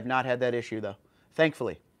plate. I have not had that issue, though,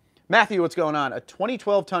 thankfully. Matthew, what's going on? A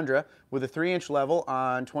 2012 Tundra with a 3-inch level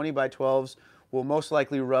on 20x12s will most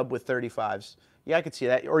likely rub with 35s. Yeah, I could see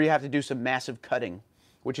that. Or you have to do some massive cutting,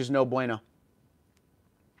 which is no bueno.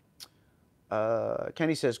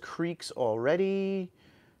 Kenny says creaks already.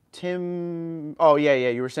 Tim, oh yeah,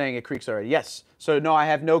 you were saying it creaks already. Yes. So no, I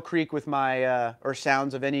have no creak with my, or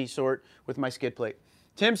sounds of any sort with my skid plate.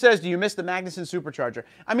 Tim says, do you miss the Magnuson Supercharger?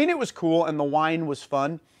 I mean, it was cool and the whine was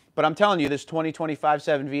fun, but I'm telling you, this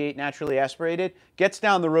 2025-7 V8 naturally aspirated gets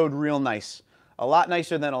down the road real nice. A lot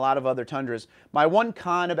nicer than a lot of other Tundras. My one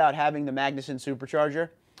con about having the Magnuson Supercharger,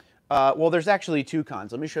 well, there's actually two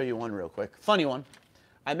cons. Let me show you one real quick. Funny one.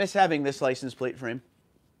 I miss having this license plate frame.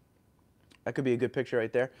 That could be a good picture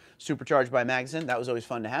right there. Supercharged by Magnuson. That was always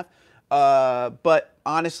fun to have. But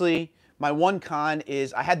honestly, my one con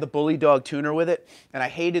is I had the Bully Dog tuner with it, and I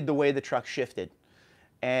hated the way the truck shifted.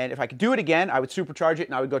 And if I could do it again, I would supercharge it,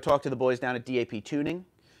 and I would go talk to the boys down at DAP Tuning.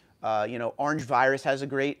 You know, Orange Virus has a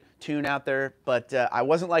great tune out there, but I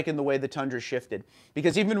wasn't liking the way the Tundra shifted.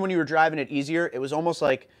 Because even when you were driving it easier, it was almost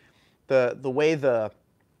like the way the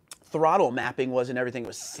throttle mapping was and everything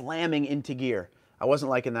was slamming into gear. I wasn't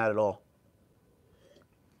liking that at all.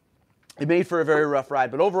 It made for a very rough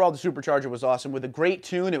ride, but overall the Supercharger was awesome. With a great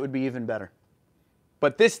tune, it would be even better.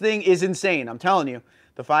 But this thing is insane, I'm telling you.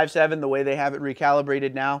 The 5.7, the way they have it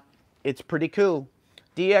recalibrated now, it's pretty cool.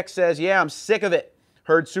 DX says, yeah, I'm sick of it.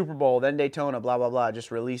 Heard Super Bowl, then Daytona, blah, blah, blah.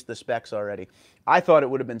 Just released the specs already. I thought it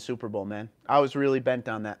would have been Super Bowl, man. I was really bent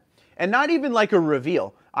on that. And not even like a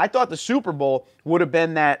reveal. I thought the Super Bowl would have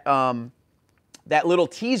been that, that little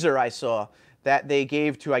teaser I saw that they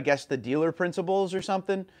gave to, I guess, the dealer principals or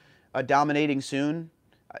something. Dominating Soon.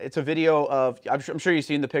 It's a video of, I'm sure you've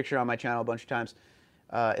seen the picture on my channel a bunch of times.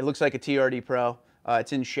 It looks like a TRD Pro.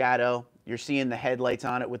 It's in shadow. You're seeing the headlights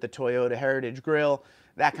on it with the Toyota Heritage Grill,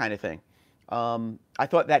 that kind of thing. I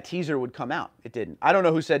thought that teaser would come out. It didn't. I don't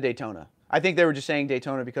know who said Daytona. I think they were just saying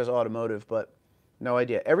Daytona because of automotive, but no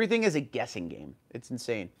idea. Everything is a guessing game. It's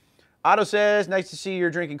insane. Otto says, nice to see you're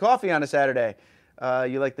drinking coffee on a Saturday.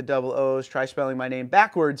 You like the double O's. Try spelling my name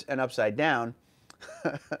backwards and upside down.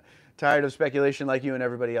 Tired of speculation like you and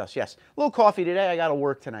everybody else. Yes, a little coffee today. I got to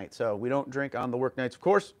work tonight, so we don't drink on the work nights, of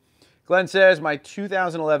course. Glenn says, my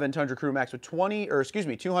 2011 Tundra Crew Max with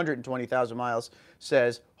 220,000 miles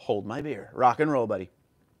says, hold my beer. Rock and roll, buddy.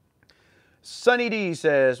 Sunny D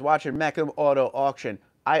says, watching Meckham Auto Auction.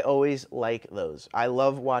 I always like those. I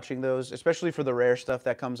love watching those, especially for the rare stuff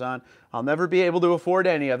that comes on. I'll never be able to afford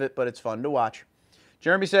any of it, but it's fun to watch.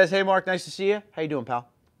 Jeremy says, hey, Mark, nice to see you. How you doing, pal?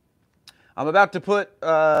 I'm about to put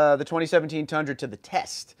the 2017 Tundra to the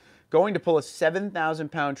test. Going to pull a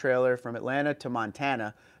 7,000-pound trailer from Atlanta to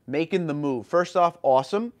Montana, making the move. First off,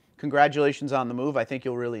 awesome. Congratulations on the move. I think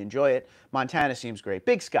you'll really enjoy it. Montana seems great.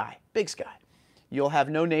 Big sky, big sky. You'll have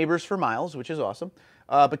no neighbors for miles, which is awesome.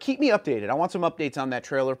 But keep me updated. I want some updates on that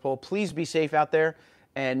trailer pull. Please be safe out there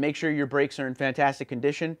and make sure your brakes are in fantastic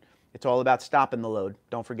condition. It's all about stopping the load.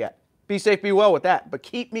 Don't forget. Be safe, be well with that. But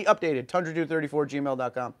keep me updated.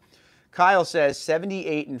 TundraDude34@gmail.com. Kyle says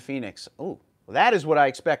 78 in Phoenix. Oh, well, that is what I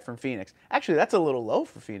expect from Phoenix. Actually, that's a little low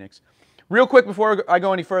for Phoenix. Real quick before I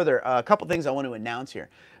go any further, a couple things I want to announce here.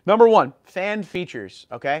 Number one, fan features,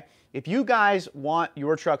 okay? If you guys want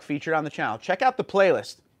your truck featured on the channel, check out the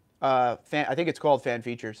playlist. I think it's called Fan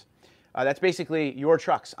Features. That's basically your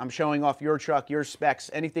trucks. I'm showing off your truck, your specs,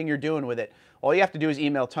 anything you're doing with it. All you have to do is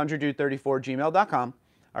email TundraDude34@gmail.com,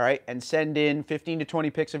 all right, and send in 15 to 20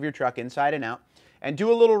 pics of your truck inside and out, and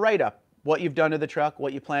do a little write-up, what you've done to the truck,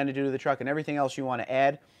 what you plan to do to the truck, and everything else you want to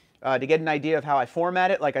add. To get an idea of how I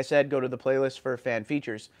format it, like I said, go to the playlist for Fan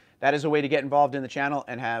Features. That is a way to get involved in the channel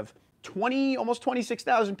and have almost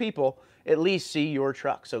 26,000 people at least see your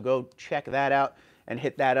truck. So go check that out and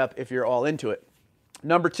hit that up if you're all into it.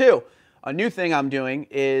 Number two, a new thing I'm doing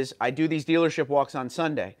is I do these dealership walks on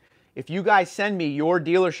Sunday. If you guys send me your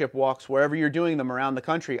dealership walks wherever you're doing them around the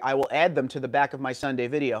country, I will add them to the back of my Sunday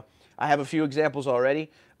video. I have a few examples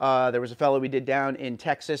already. There was a fellow we did down in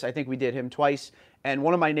Texas. I think we did him twice. And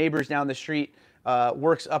one of my neighbors down the street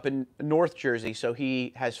works up in North Jersey, so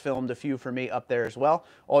he has filmed a few for me up there as well.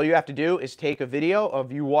 All you have to do is take a video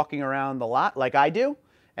of you walking around the lot like I do,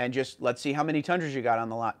 and just let's see how many Tundras you got on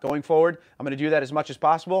the lot. Going forward, I'm going to do that as much as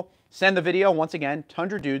possible. Send the video, once again,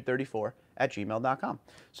 TundraDude34@gmail.com.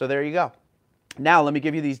 So there you go. Now, let me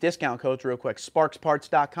give you these discount codes real quick.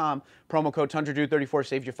 SparksParts.com, promo code TundraDude34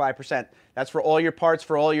 saves you 5%. That's for all your parts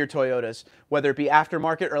for all your Toyotas, whether it be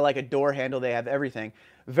aftermarket or like a door handle, they have everything.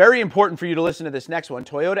 Very important for you to listen to this next one,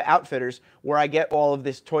 Toyota Outfitters, where I get all of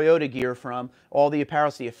this Toyota gear from, all the apparel,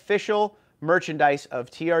 it's the official merchandise of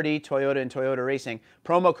TRD, Toyota, and Toyota Racing.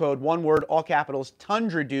 Promo code, one word, all capitals,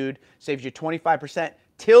 TundraDude, saves you 25%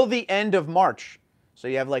 till the end of March. So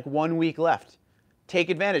you have like 1 week left. Take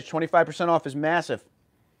advantage. 25% off is massive.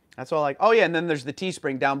 That's all. Oh yeah, and then there's the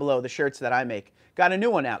Teespring down below, the shirts that I make. Got a new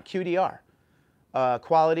one out, QDR.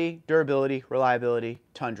 Quality, durability, reliability,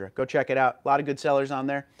 Tundra. Go check it out. A lot of good sellers on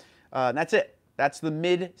there. And that's it. That's the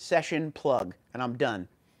mid-session plug, and I'm done.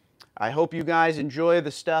 I hope you guys enjoy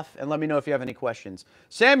the stuff, and let me know if you have any questions.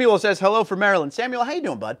 Samuel says, hello from Maryland. Samuel, how you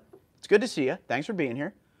doing, bud? It's good to see you. Thanks for being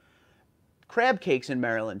here. Crab cakes in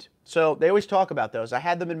Maryland. So they always talk about those. I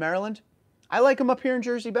had them in Maryland. I like them up here in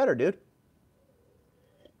Jersey better, dude.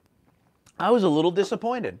 I was a little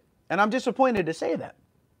disappointed, and I'm disappointed to say that.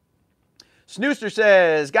 Snooster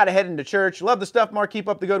says, got to head into church. Love the stuff, Mark. Keep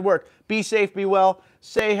up the good work. Be safe, be well.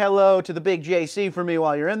 Say hello to the big JC for me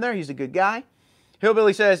while you're in there. He's a good guy.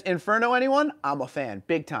 Hillbilly says, Inferno, anyone? I'm a fan.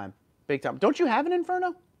 Big time. Big time. Don't you have an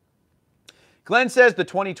Inferno? Glenn says the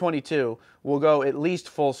 2022 will go at least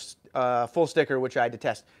full sticker, which I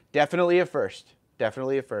detest. Definitely a first.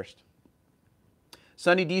 Definitely a first.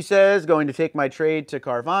 Sunny D says, going to take my trade to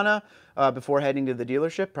Carvana before heading to the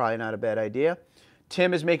dealership. Probably not a bad idea.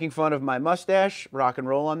 Tim is making fun of my mustache. Rock and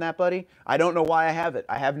roll on that, buddy. I don't know why I have it.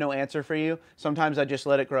 I have no answer for you. Sometimes I just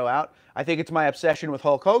let it grow out. I think it's my obsession with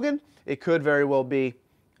Hulk Hogan. It could very well be,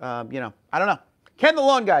 I don't know. Ken the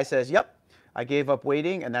Lawn Guy says, yep, I gave up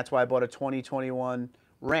waiting, and that's why I bought a 2021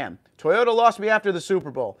 Ram. Toyota lost me after the Super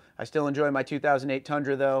Bowl. I still enjoy my 2008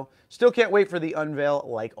 Tundra, though. Still can't wait for the unveil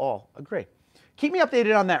like all. Agree. Keep me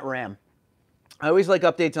updated on that Ram. I always like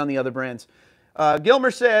updates on the other brands. Gilmer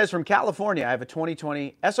says, from California, I have a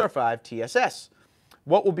 2020 SR5 TSS.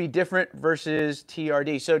 What will be different versus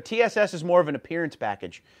TRD? So TSS is more of an appearance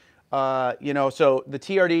package. So the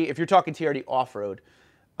TRD, if you're talking TRD off-road,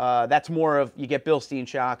 that's more of, you get Bilstein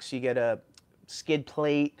shocks, you get a skid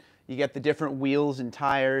plate, you get the different wheels and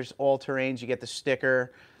tires, all-terrains, you get the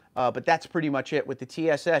sticker, but that's pretty much it. With the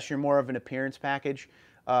TSS, you're more of an appearance package.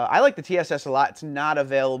 I like the TSS a lot. It's not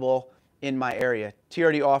available in my area.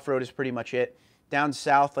 TRD off-road is pretty much it. Down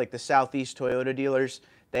south, like the Southeast Toyota dealers,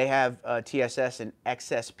 they have TSS and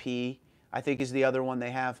XSP, I think is the other one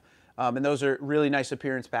they have. And those are really nice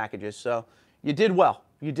appearance packages. So you did well.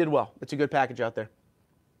 You did well. It's a good package out there.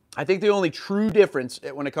 I think the only true difference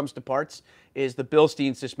when it comes to parts is the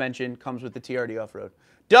Bilstein suspension comes with the TRD off-road.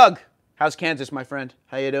 Doug, how's Kansas, my friend?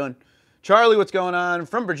 How you doing? Charlie, what's going on?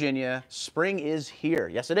 From Virginia. Spring is here.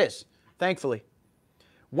 Yes, it is. Thankfully.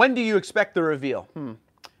 When do you expect the reveal?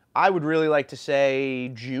 I would really like to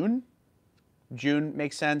say June. June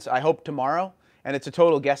makes sense. I hope tomorrow. And it's a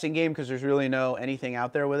total guessing game because there's really no anything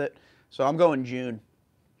out there with it. So I'm going June.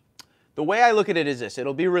 The way I look at it is this.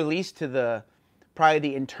 It'll be released to probably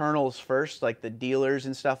the internals first, like the dealers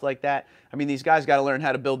and stuff like that. I mean, these guys got to learn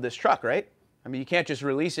how to build this truck, right? I mean, you can't just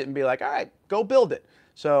release it and be like, all right, go build it.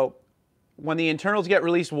 So when the internals get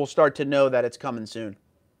released, we'll start to know that it's coming soon.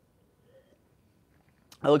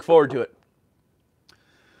 I look forward to it.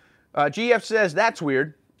 GF says, that's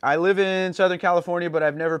weird. I live in Southern California, but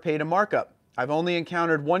I've never paid a markup. I've only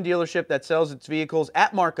encountered one dealership that sells its vehicles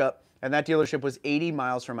at markup, and that dealership was 80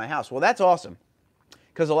 miles from my house. Well, that's awesome,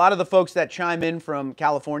 because a lot of the folks that chime in from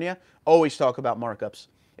California always talk about markups.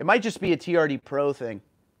 It might just be a TRD Pro thing.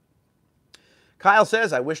 Kyle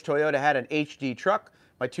says, I wish Toyota had an HD truck.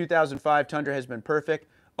 My 2005 Tundra has been perfect.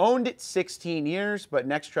 Owned it 16 years, but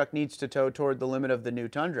next truck needs to tow toward the limit of the new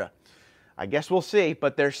Tundra. I guess we'll see,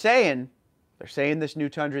 but they're saying this new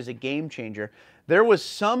Tundra is a game changer. There was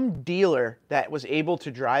some dealer that was able to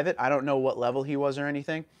drive it. I don't know what level he was or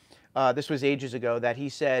anything. This was ages ago, that he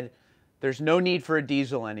said there's no need for a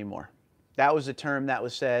diesel anymore. That was a term that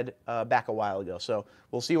was said back a while ago. So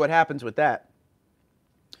we'll see what happens with that.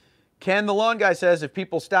 Ken the Lawn Guy says, if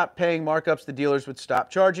people stopped paying markups, the dealers would stop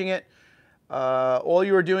charging it. All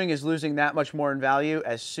you are doing is losing that much more in value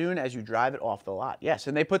as soon as you drive it off the lot. Yes,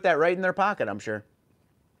 and they put that right in their pocket, I'm sure.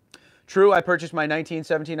 True, I purchased my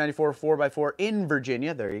 1794 4x4 in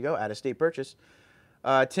Virginia. There you go, out-of-state purchase.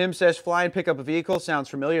 Tim says, fly and pick up a vehicle. Sounds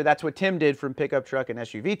familiar. That's what Tim did from Pickup Truck and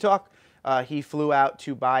SUV Talk. He flew out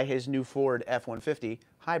to buy his new Ford F-150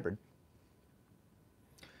 hybrid.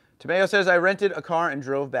 Tomeo says, I rented a car and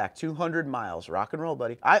drove back 200 miles. Rock and roll,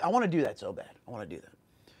 buddy. I want to do that so bad. I want to do that.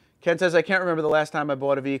 Ken says, I can't remember the last time I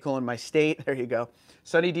bought a vehicle in my state. There you go.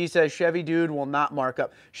 Sunny D says, Chevy Dude will not mark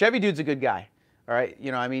up. Chevy Dude's a good guy. All right.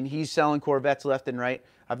 You know, I mean, he's selling Corvettes left and right.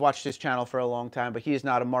 I've watched his channel for a long time, but he is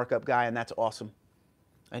not a markup guy, and that's awesome.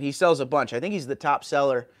 And he sells a bunch. I think he's the top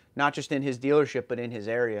seller, not just in his dealership, but in his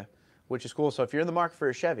area, which is cool. So if you're in the market for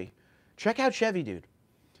a Chevy, check out Chevy Dude.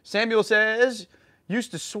 Samuel says,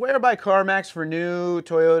 used to swear by CarMax for new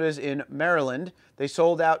Toyotas in Maryland. They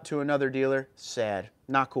sold out to another dealer. Sad.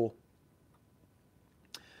 Not cool.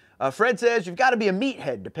 Fred says, you've got to be a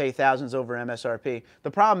meathead to pay thousands over MSRP.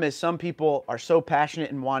 The problem is some people are so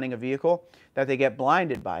passionate in wanting a vehicle that they get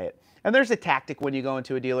blinded by it. And there's a tactic when you go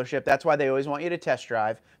into a dealership. That's why they always want you to test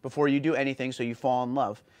drive before you do anything so you fall in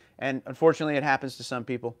love. And unfortunately, it happens to some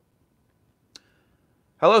people.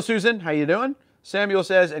 Hello, Susan. How you doing? Samuel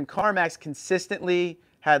says, and CarMax consistently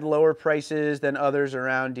had lower prices than others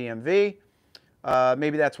around DMV.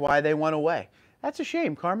 Maybe that's why they went away. That's a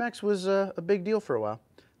shame. CarMax was a big deal for a while.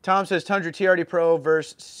 Tom says, Tundra TRD Pro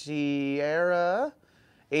versus Sierra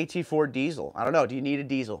AT4 diesel. I don't know. Do you need a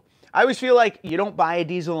diesel? I always feel like you don't buy a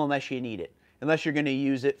diesel unless you need it, unless you're going to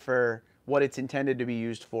use it for what it's intended to be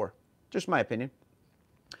used for. Just my opinion.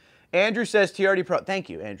 Andrew says, TRD Pro. Thank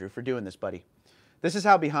you, Andrew, for doing this, buddy. This is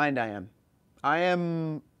how behind I am. I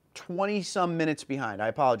am 20-some minutes behind. I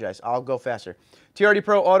apologize. I'll go faster. TRD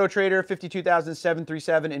Pro Auto Trader,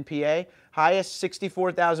 52,737 in PA. Highest,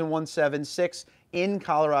 64,176 in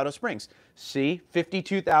Colorado Springs. See,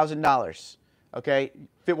 $52,000. Okay,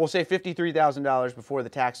 we'll say $53,000 before the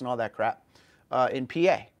tax and all that crap in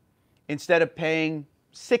PA, instead of paying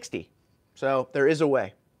 $60,000. So there is a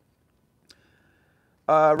way.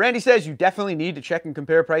 Randy says, you definitely need to check and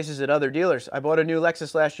compare prices at other dealers. I bought a new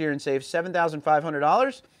Lexus last year and saved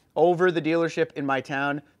 $7,500 over the dealership in my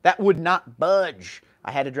town. That would not budge.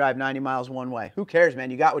 I had to drive 90 miles one way. Who cares, man?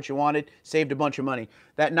 You got what you wanted, saved a bunch of money.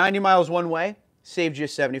 That 90 miles one way saved you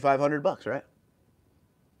 $7,500, right?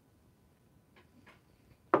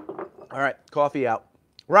 All right, coffee out.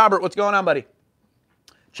 Robert, what's going on, buddy?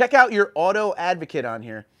 Check out your Auto Advocate on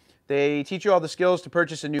here. They teach you all the skills to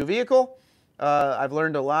purchase a new vehicle. I've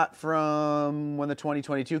learned a lot from when the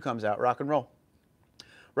 2022 comes out. Rock and roll.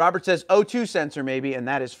 Robert says O2 sensor maybe, and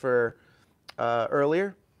that is for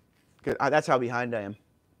earlier. Good. That's how behind I am.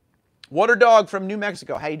 Water Dog from New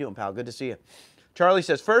Mexico. How you doing, pal? Good to see you. Charlie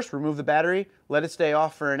says, first, remove the battery. Let it stay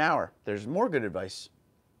off for an hour. There's more good advice.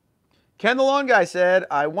 Ken the Lawn Guy said,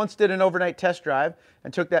 I once did an overnight test drive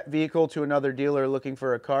and took that vehicle to another dealer looking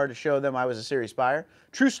for a car to show them I was a serious buyer.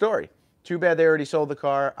 True story. Too bad they already sold the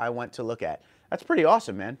car I went to look at. That's pretty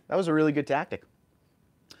awesome, man. That was a really good tactic.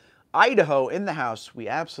 Idaho in the house. We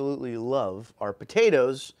absolutely love our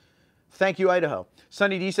potatoes. Thank you, Idaho.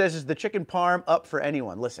 Sunny D says, is the chicken parm up for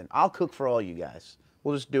anyone? Listen, I'll cook for all you guys.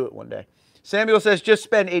 We'll just do it one day. Samuel says, just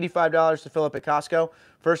spend $85 to fill up at Costco.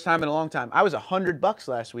 First time in a long time. I was $100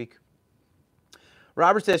 last week.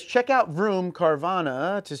 Robert says, check out Vroom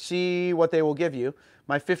Carvana to see what they will give you.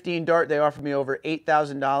 My 15 Dart, they offered me over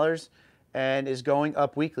 $8,000 and is going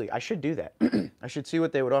up weekly. I should do that. I should see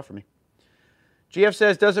what they would offer me. GF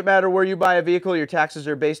says, doesn't matter where you buy a vehicle, your taxes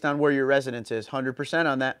are based on where your residence is. 100%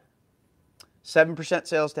 on that. 7%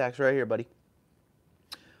 sales tax right here, buddy.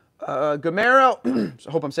 Gamero,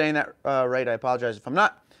 I hope I'm saying that right. I apologize if I'm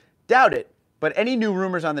not. Doubt it. But any new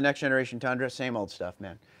rumors on the next generation Tundra? Same old stuff,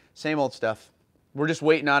 man. Same old stuff. We're just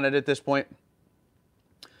waiting on it at this point.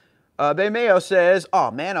 Bay Mayo says,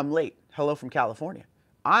 oh, man, I'm late. Hello from California.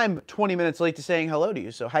 I'm 20 minutes late to saying hello to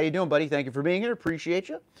you. So how you doing, buddy? Thank you for being here. Appreciate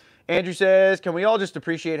you. Andrew says, can we all just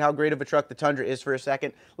appreciate how great of a truck the Tundra is for a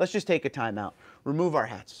second? Let's just take a time out. Remove our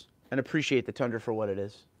hats and appreciate the Tundra for what it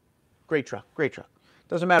is. Great truck. Great truck.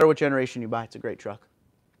 Doesn't matter what generation you buy. It's a great truck.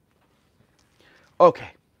 Okay.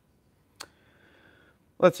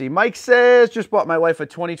 Let's see. Mike says, just bought my wife a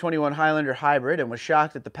 2021 Highlander Hybrid and was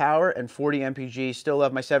shocked at the power and 40 mpg. Still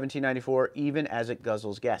love my 1794 even as it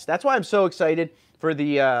guzzles gas. That's why I'm so excited for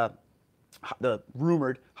the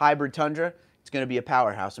rumored hybrid Tundra. It's going to be a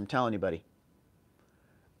powerhouse, I'm telling you, buddy.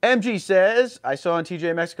 MG says, I saw on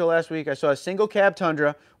TJ Mexico last week, I saw a single cab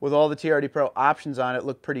Tundra with all the TRD Pro options on it.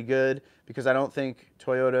 Looked pretty good because I don't think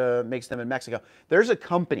Toyota makes them in Mexico. There's a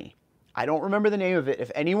company. I don't remember the name of it.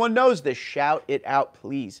 If anyone knows this, shout it out,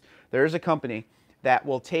 please. There's a company that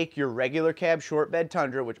will take your regular cab short bed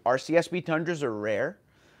Tundra, which RCSB Tundras are rare,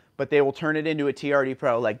 but they will turn it into a TRD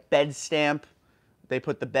Pro, like bed stamp. They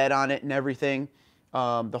put the bed on it and everything.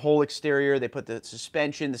 The whole exterior, they put the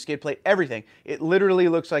suspension, the skid plate, everything. It literally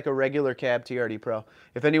looks like a regular cab TRD Pro.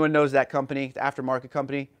 If anyone knows that company, the aftermarket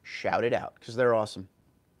company, shout it out because they're awesome.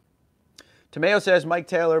 Tomeo says, Mike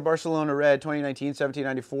Taylor, Barcelona Red, 2019,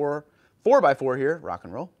 1794. 4x4 here, rock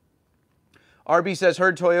and roll. RB says,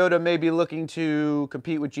 heard Toyota may be looking to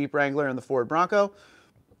compete with Jeep Wrangler and the Ford Bronco.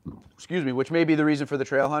 Excuse me, which may be the reason for the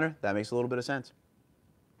Trail Hunter. That makes a little bit of sense.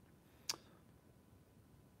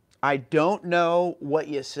 I don't know what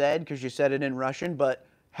you said because you said it in Russian, but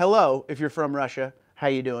hello, if you're from Russia, how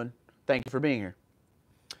you doing? Thank you for being here.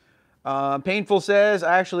 Painful says,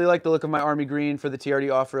 I actually like the look of my Army Green for the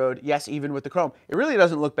TRD Off-Road. Yes, even with the chrome. It really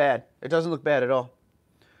doesn't look bad. It doesn't look bad at all.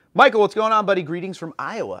 Michael, what's going on, buddy? Greetings from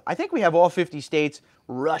Iowa. I think we have all 50 states,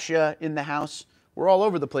 Russia in the house. We're all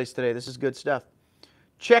over the place today. This is good stuff.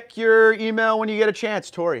 Check your email when you get a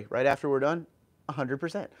chance, Tori, right after we're done.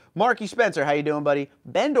 100%. Marky Spencer, how you doing, buddy?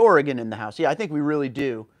 Bend, Oregon in the house. Yeah, I think we really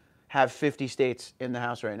do have 50 states in the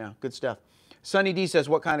house right now. Good stuff. Sunny D says,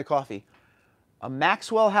 what kind of coffee? A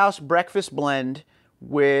Maxwell House breakfast blend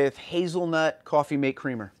with hazelnut coffee mate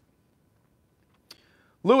creamer.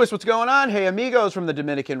 Lewis, what's going on? Hey, amigos from the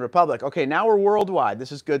Dominican Republic. Okay, now we're worldwide.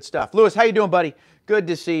 This is good stuff. Lewis, how you doing, buddy? Good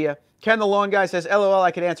to see you. Ken the Lawn Guy says, LOL, I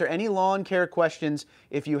can answer any lawn care questions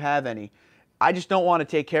if you have any. I just don't want to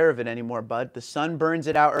take care of it anymore, bud. The sun burns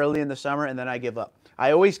it out early in the summer, and then I give up.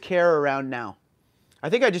 I always care around now. I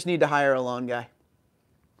think I just need to hire a lawn guy.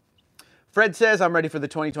 Fred says, I'm ready for the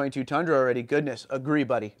 2022 Tundra already. Goodness. Agree,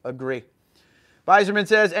 buddy. Agree. Beiserman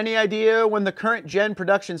says, any idea when the current gen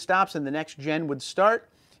production stops and the next gen would start?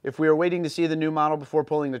 If we are waiting to see the new model before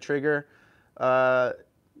pulling the trigger, I'd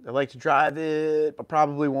like to drive it, but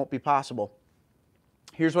probably won't be possible.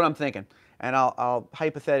 Here's what I'm thinking, and I'll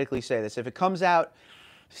hypothetically say this. If it comes out,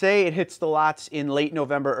 say it hits the lots in late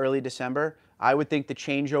November, early December, I would think the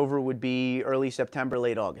changeover would be early September,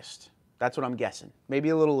 late August. That's what I'm guessing. Maybe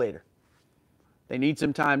a little later. They need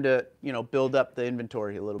some time to, build up the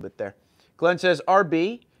inventory a little bit there. Glenn says,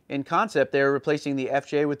 RB, in concept, they're replacing the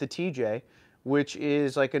FJ with the TJ, which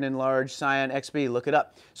is like an enlarged Scion XB. Look it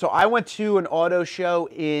up. So I went to an auto show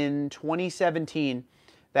in 2017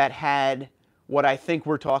 that had what I think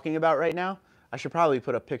we're talking about right now. I should probably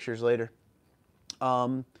put up pictures later.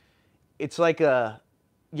 It's like yeah,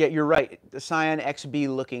 you're right, the Scion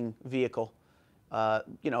XB looking vehicle.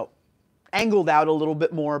 Angled out a little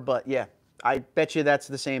bit more, but yeah, I bet you that's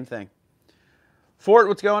the same thing. Fort,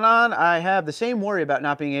 what's going on? I have the same worry about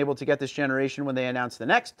not being able to get this generation when they announce the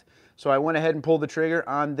next. So I went ahead and pulled the trigger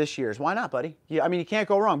on this year's. Why not, buddy? Yeah, I mean, you can't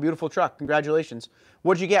go wrong. Beautiful truck. Congratulations.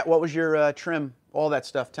 What'd you get? What was your trim? All that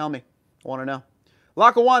stuff. Tell me. I want to know.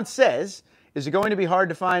 Lakawan says, is it going to be hard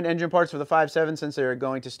to find engine parts for the 5.7 since they're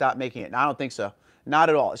going to stop making it? No, I don't think so. Not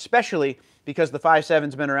at all. Especially because the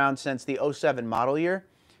 5.7's been around since the 07 model year.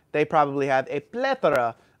 They probably have a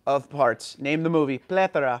plethora of parts. Name the movie.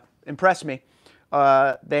 Plethora. Impress me.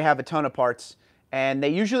 They have a ton of parts. And they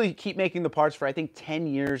usually keep making the parts for, I think, 10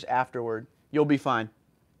 years afterward. You'll be fine.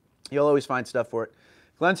 You'll always find stuff for it.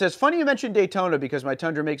 Glenn says, funny you mentioned Daytona because my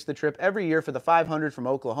Tundra makes the trip every year for the 500 from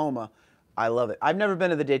Oklahoma. I love it. I've never been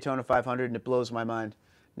to the Daytona 500, and it blows my mind.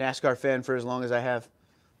 NASCAR fan for as long as I have.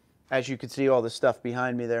 As you can see, all the stuff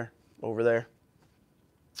behind me there, over there.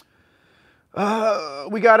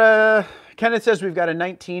 We got a, Kenneth says we've got a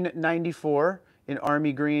 1994 in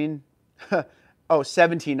Army Green. Oh,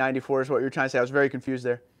 1794 is what you're trying to say. I was very confused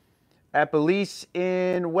there. At Belize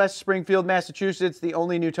in West Springfield, Massachusetts, the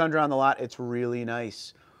only new Tundra on the lot. It's really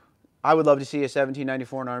nice. I would love to see a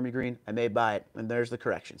 1794 in Army Green. I may buy it. And there's the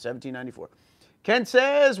correction, 1794. Ken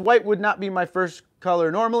says, white would not be my first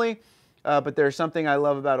color normally, but there's something I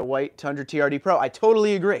love about a white Tundra TRD Pro. I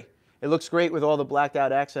totally agree. It looks great with all the blacked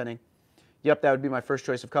out accenting. Yep, that would be my first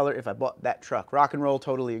choice of color if I bought that truck. Rock and roll,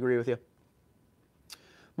 totally agree with you.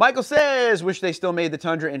 Michael says, wish they still made the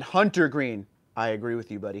Tundra in Hunter Green. I agree with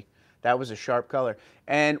you, buddy. That was a sharp color.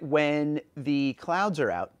 And when the clouds are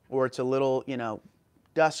out, or it's a little,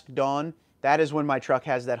 dusk dawn, that is when my truck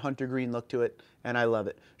has that Hunter Green look to it, and I love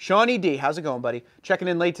it. Shawnee D, how's it going, buddy? Checking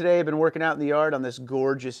in late today. I've been working out in the yard on this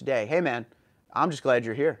gorgeous day. Hey, man, I'm just glad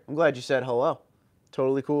you're here. I'm glad you said hello.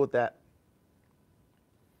 Totally cool with that.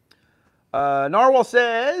 Narwhal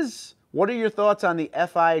says, what are your thoughts on the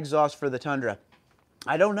FI exhaust for the Tundra?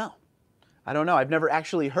 I don't know. I've never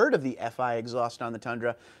actually heard of the FI exhaust on the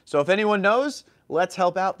Tundra. So if anyone knows, let's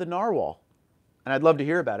help out the Narwhal. And I'd love to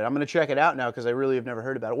hear about it. I'm going to check it out now because I really have never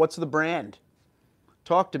heard about it. What's the brand?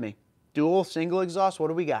 Talk to me. Dual, single exhaust? What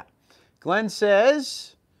do we got? Glenn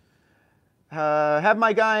says, have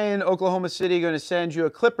my guy in Oklahoma City going to send you a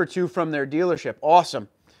clip or two from their dealership. Awesome.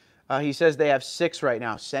 He says they have 6 right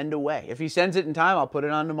now. Send away. If he sends it in time, I'll put it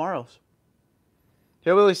on tomorrow's.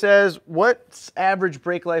 Hillbilly says, what's average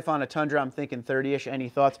brake life on a Tundra? I'm thinking 30-ish. Any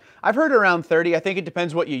thoughts? I've heard around 30. I think it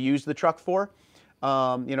depends what you use the truck for.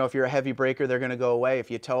 If you're a heavy braker, they're going to go away. If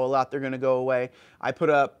you tow a lot, they're going to go away. I put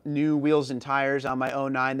up new wheels and tires on my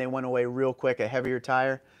 09. They went away real quick, a heavier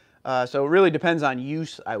tire. So it really depends on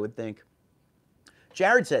use, I would think.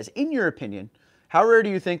 Jared says, in your opinion, how rare do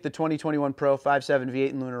you think the 2021 Pro 5.7 V8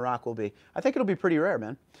 in Lunar Rock will be? I think it'll be pretty rare,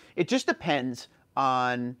 man. It just depends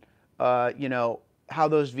on, how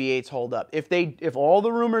those V8s hold up. If all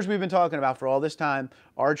the rumors we've been talking about for all this time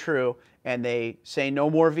are true and they say no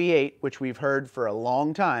more V8, which we've heard for a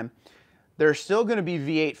long time, there's still going to be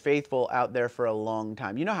V8 faithful out there for a long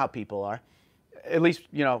time. You know how people are. At least,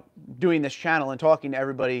 doing this channel and talking to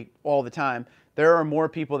everybody all the time, there are more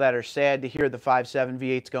people that are sad to hear the 5.7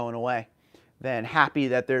 V8's going away than happy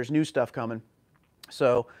that there's new stuff coming.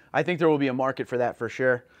 So I think there will be a market for that for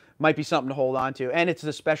sure. Might be something to hold on to. And it's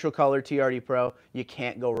the special color TRD Pro. You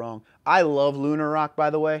can't go wrong. I love Lunar Rock,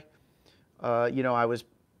 by the way. You know, I was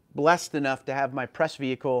blessed enough to have my press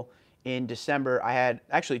vehicle in December. I had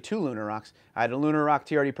actually 2 Lunar Rocks. I had a Lunar Rock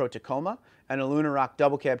TRD Pro Tacoma and a Lunar Rock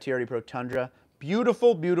Double Cab TRD Pro Tundra.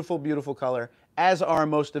 Beautiful, beautiful, beautiful color, as are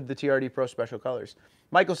most of the TRD Pro Special colors.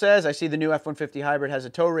 Michael says, I see the new F-150 Hybrid has a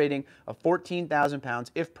tow rating of 14,000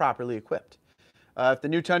 pounds if properly equipped. If the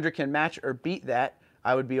new Tundra can match or beat that,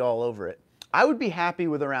 I would be all over it. I would be happy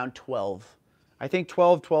with around 12. I think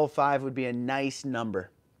 12, 12.5 would be a nice number.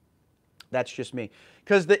 That's just me.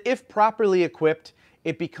 Because if properly equipped,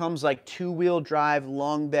 it becomes like 2-wheel drive,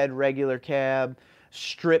 long bed, regular cab,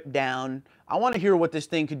 stripped down. I want to hear what this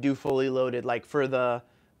thing could do fully loaded, like for the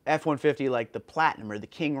F-150, like the Platinum or the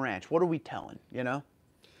King Ranch. What are we telling, you know?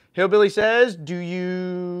 Hillbilly says, do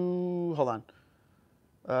you... Hold on.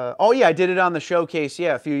 Oh, yeah, I did it on the showcase,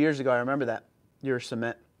 yeah, a few years ago. I remember that. Your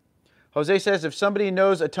cement. Jose says, if somebody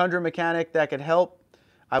knows a Tundra mechanic that could help,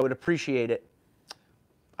 I would appreciate it.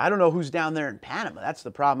 I don't know who's down there in Panama. That's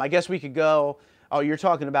the problem. I guess we could go... Oh, you're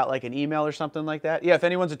talking about like an email or something like that? Yeah, if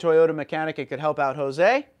anyone's a Toyota mechanic and could help out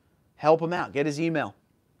Jose, help him out. Get his email.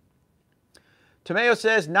 Tomeo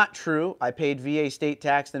says, not true. I paid VA state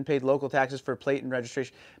tax, then paid local taxes for plate and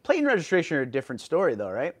registration. Plate and registration are a different story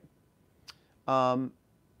though, right?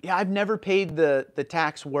 Yeah, I've never paid the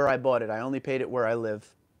tax where I bought it. I only paid it where I live.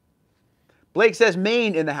 Blake says,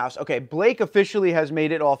 Maine in the house. Okay, Blake officially has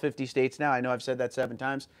made it all 50 states now. I know I've said that 7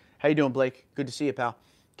 times. How you doing, Blake? Good to see you, pal.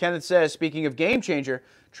 Kenneth says, speaking of game changer,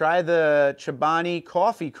 try the Chobani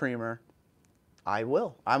coffee creamer. I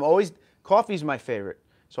will. Coffee's my favorite,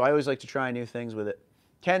 so I always like to try new things with it.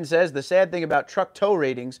 Ken says, the sad thing about truck tow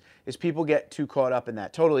ratings is people get too caught up in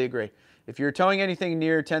that. Totally agree. If you're towing anything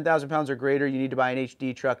near 10,000 pounds or greater, you need to buy an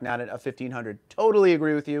HD truck, not a 1,500. Totally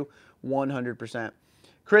agree with you, 100%.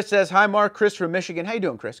 Chris says, hi, Mark. Chris from Michigan. How you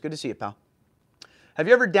doing, Chris? Good to see you, pal. Have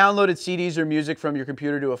you ever downloaded CDs or music from your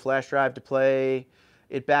computer to a flash drive to play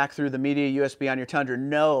it back through the media USB on your Tundra?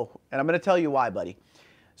 No. And I'm going to tell you why, buddy.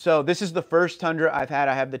 So this is the first Tundra I've had.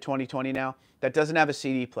 I have the 2020 now that doesn't have a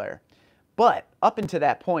CD player. But up until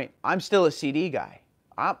that point, I'm still a CD guy.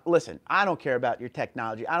 Listen, I don't care about your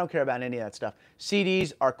technology. I don't care about any of that stuff.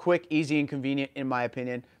 CDs are quick, easy, and convenient, in my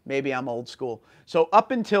opinion. Maybe I'm old school. So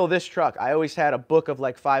up until this truck, I always had a book of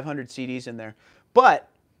like 500 CDs in there. But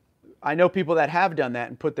I know people that have done that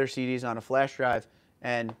and put their CDs on a flash drive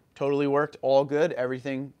and totally worked, all good,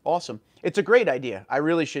 everything awesome. It's a great idea. I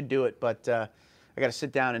really should do it, but I got to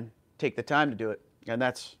sit down and take the time to do it, and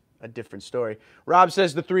that's a different story. Rob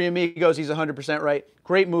says The Three Amigos. He's 100% right.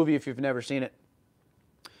 Great movie if you've never seen it.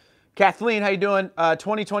 Kathleen, how you doing?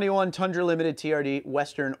 2021 Tundra Limited TRD,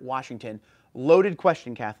 Western Washington. Loaded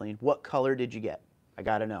question, Kathleen. What color did you get? I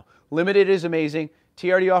got to know. Limited is amazing.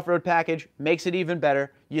 TRD off-road package makes it even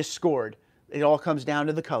better. You scored. It all comes down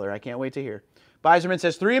to the color. I can't wait to hear. Beiserman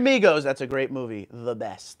says, Three Amigos. That's a great movie. The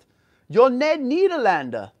best. You're Ned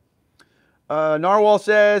Niederlander. Narwhal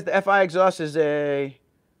says, the FI exhaust is a...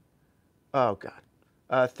 Oh,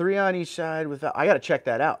 God. 3 on each side with... I got to check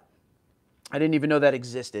that out. I didn't even know that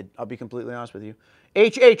existed. I'll be completely honest with you.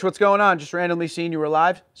 HH, what's going on? Just randomly seeing you were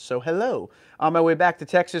live. So hello. On my way back to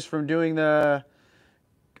Texas from doing the...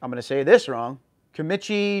 I'm going to say this wrong.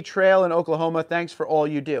 Comanche Trail in Oklahoma. Thanks for all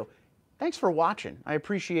you do. Thanks for watching. I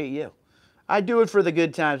appreciate you. I do it for the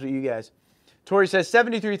good times with you guys. Tori says,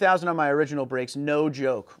 73,000 on my original brakes. No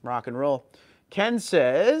joke. Rock and roll. Ken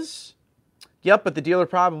says, yep, but the dealer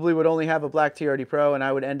probably would only have a black TRD Pro, and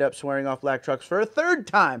I would end up swearing off black trucks for a 3rd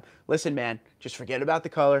time. Listen, man, just forget about the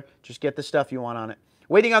color. Just get the stuff you want on it.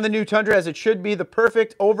 Waiting on the new Tundra as it should be the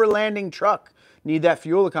perfect overlanding truck. Need that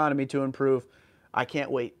fuel economy to improve. I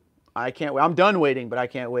can't wait. I can't wait. I'm done waiting, but I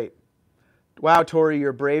can't wait. Wow, Tori,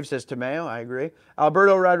 you're brave, says Tomeo. I agree.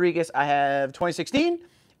 Alberto Rodriguez, I have 2016,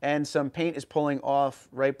 and some paint is pulling off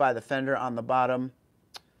right by the fender on the bottom.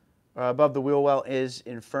 Above the wheel well is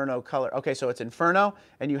Inferno color. Okay, so it's Inferno,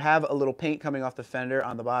 and you have a little paint coming off the fender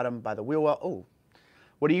on the bottom by the wheel well. Oh,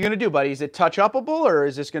 what are you going to do, buddy? Is it touch-upable, or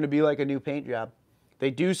is this going to be like a new paint job?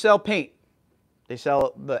 They do sell paint. They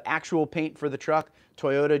sell the actual paint for the truck,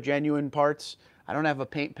 Toyota genuine parts. I don't have a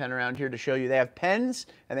paint pen around here to show you. They have pens,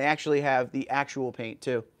 and they actually have the actual paint,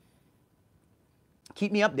 too.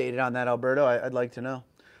 Keep me updated on that, Alberto. I'd like to know.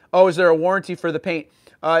 Oh, is there a warranty for the paint?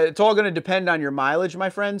 It's all going to depend on your mileage, my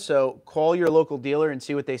friend, so call your local dealer and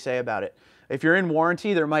see what they say about it. If you're in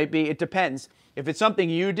warranty, there might be, it depends. If it's something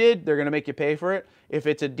you did, they're going to make you pay for it. If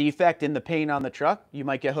it's a defect in the paint on the truck, you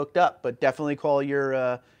might get hooked up, but definitely call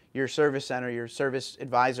your service center, your service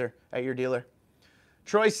advisor at your dealer.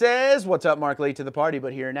 Troy says, what's up, Mark? Late to the party,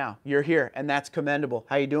 but here now. You're here, and that's commendable.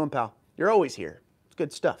 How you doing, pal? You're always here. It's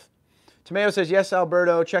good stuff. Tomeo says, yes,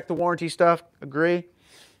 Alberto. Check the warranty stuff. Agree.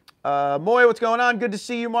 Moy, what's going on? Good to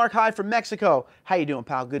see you, Mark. Hi from Mexico. How you doing,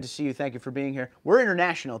 pal? Good to see you. Thank you for being here. We're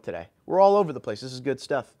international today. We're all over the place. This is good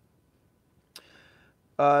stuff.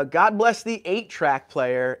 God bless the 8-track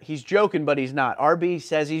player. He's joking, but he's not. RB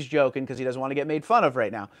says he's joking because he doesn't want to get made fun of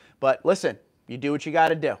right now. But listen, you do what you got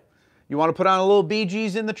to do. You want to put on a little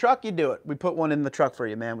BGs in the truck, you do it. We put one in the truck for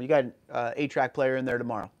you, man. We got an 8-track player in there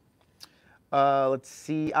tomorrow. Let's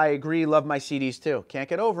see. I agree. Love my CDs too. Can't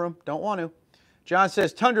get over them. Don't want to. John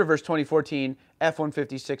says Tundra versus 2014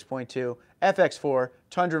 F-150 6.2 FX4.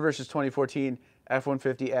 Tundra versus 2014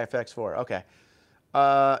 F-150 FX4. Okay.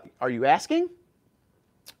 Are you asking?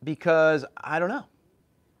 Because I don't know.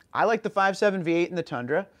 I like the 5.7 V8 in the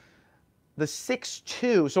Tundra. The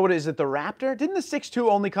 6.2, so what is it, the Raptor? Didn't the 6.2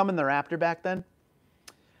 only come in the Raptor back then?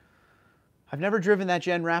 I've never driven that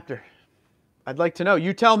Gen Raptor. I'd like to know.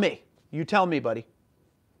 You tell me. You tell me, buddy.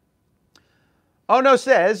 Oh no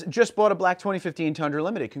says, just bought a black 2015 Tundra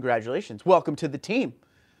Limited. Congratulations. Welcome to the team.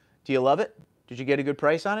 Do you love it? Did you get a good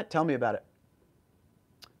price on it? Tell me about it.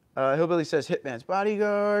 Hillbilly says, Hitman's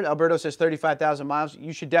Bodyguard. Alberto says, 35,000 miles.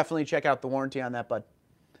 You should definitely check out the warranty on that, bud.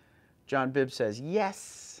 John Bibb says,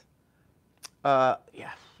 yes. Yeah.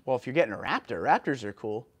 Well, if you're getting a Raptor, Raptors are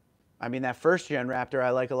cool. I mean, that first gen Raptor I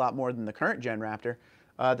like a lot more than the current gen Raptor.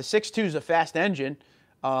 The 6.2 is a fast engine,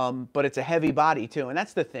 but it's a heavy body too. And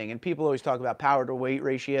that's the thing. And people always talk about power to weight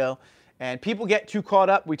ratio. And people get too caught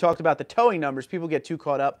up. We talked about the towing numbers. People get too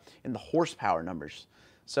caught up in the horsepower numbers.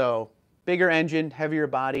 So bigger engine, heavier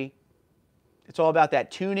body. It's all about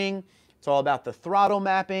that tuning. It's all about the throttle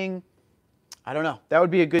mapping. I don't know. That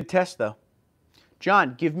would be a good test, though.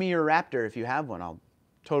 John, give me your Raptor if you have one. I'll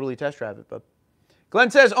totally test drive it. But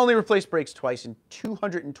Glenn says only replaced brakes twice in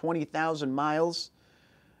 220,000 miles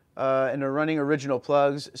and are running original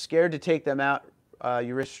plugs. Scared to take them out.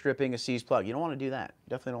 You risk stripping a seized plug. You don't want to do that.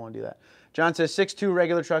 Definitely don't want to do that. John says 6.2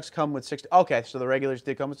 regular trucks come with 6.2. Okay, so the regulars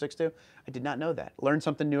did come with 6.2. I did not know that. Learn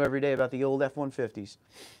something new every day about the old F-150s.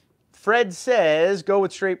 Fred says go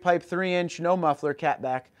with straight pipe 3-inch, no muffler,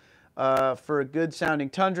 catback for a good sounding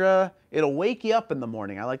Tundra. It'll wake you up in the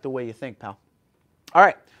morning. I like the way you think, pal. All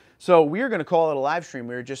right, so we're going to call it a live stream.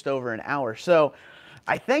 We were just over an hour. So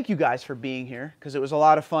I thank you guys for being here because it was a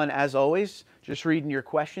lot of fun as always, just reading your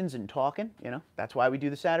questions and talking. You know, that's why we do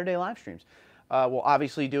the Saturday live streams. We'll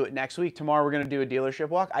obviously do it next week. Tomorrow we're going to do a dealership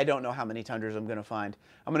walk. I don't know how many Tundras I'm going to find.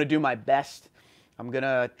 I'm going to do my best. I'm going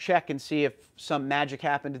to check and see if some magic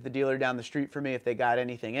happened at the dealer down the street for me, if they got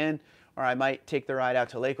anything in. Or I might take the ride out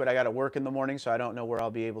to Lakewood. I got to work in the morning, so I don't know where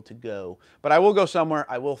I'll be able to go. But I will go somewhere.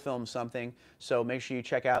 I will film something. So make sure you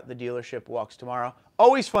check out the dealership walks tomorrow.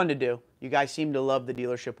 Always fun to do. You guys seem to love the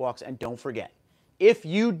dealership walks. And don't forget, if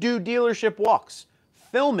you do dealership walks,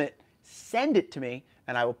 film it, send it to me,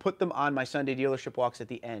 and I will put them on my Sunday dealership walks at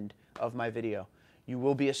the end of my video. You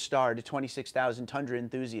will be a star to 26,000 Tundra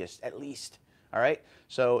enthusiasts, at least. All right?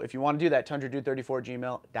 So if you want to do that,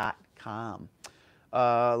 TundraDude34gmail.com.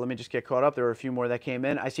 Let me just get caught up. There were a few more that came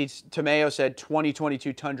in. I see Tomeo said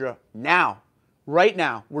 2022 Tundra now. Right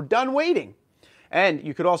now. We're done waiting. And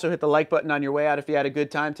you could also hit the like button on your way out if you had a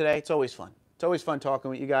good time today. It's always fun. It's always fun talking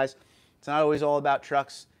with you guys. It's not always all about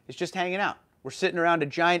trucks. It's just hanging out. We're sitting around a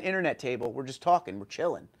giant internet table. We're just talking. We're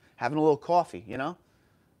chilling. Having a little coffee, you know?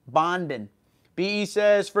 Bonding. BE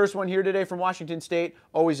says, first one here today from Washington State.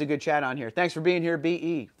 Always a good chat on here. Thanks for being here,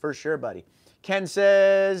 BE. For sure, buddy. Ken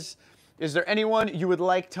says, is there anyone you would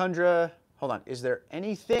like Tundra... Hold on. Is there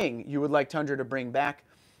anything you would like Tundra to bring back?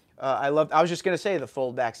 I was just going to say the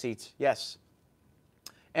fold back seats. Yes.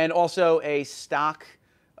 And also a stock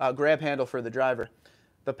grab handle for the driver.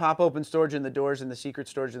 The pop-open storage in the doors and the secret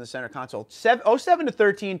storage in the center console. 07 to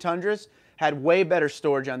 13 Tundras had way better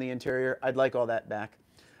storage on the interior. I'd like all that back.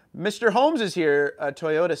 Mr. Holmes is here, a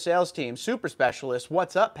Toyota sales team, super specialist.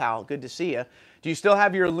 What's up, pal? Good to see you. Do you still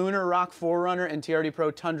have your Lunar Rock 4Runner and TRD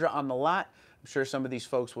Pro Tundra on the lot? I'm sure some of these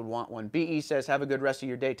folks would want one. BE says, have a good rest of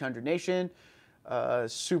your day, Tundra Nation.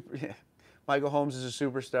 Michael Holmes is a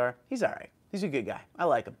superstar. He's all right. He's a good guy. I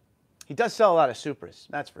like him. He does sell a lot of Supras,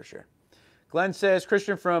 that's for sure. Glenn says,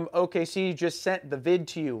 Christian from OKC just sent the vid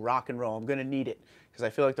to you. Rock and roll. I'm going to need it because I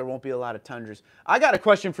feel like there won't be a lot of Tundras. I got a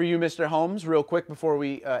question for you, Mr. Holmes, real quick before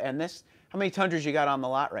we end this. How many Tundras you got on the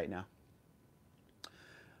lot right now?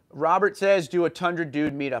 Robert says, do a Tundra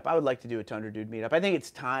Dude meetup. I would like to do a Tundra Dude meetup. I think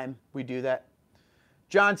it's time we do that.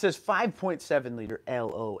 John says, 5.7 liter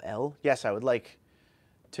LOL. Yes, I would like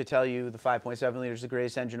to tell you the 5.7 liter is the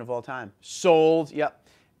greatest engine of all time. Sold. Yep.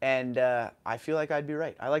 And I feel like I'd be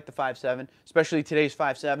right. I like the 5.7, especially today's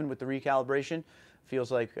 5.7 with the recalibration. Feels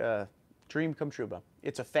like dream come true, bro.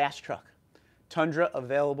 It's a fast truck. Tundra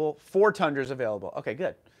available. 4 Tundras available. Okay,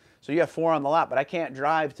 good. So you have 4 on the lot, but I can't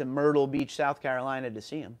drive to Myrtle Beach, South Carolina to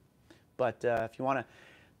see them. But if you want to,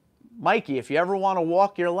 Mikey, if you ever want to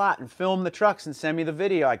walk your lot and film the trucks and send me the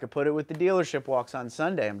video, I could put it with the dealership walks on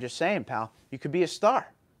Sunday. I'm just saying, pal. You could be a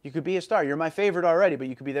star. You could be a star. You're my favorite already, but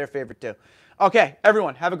you could be their favorite too. Okay,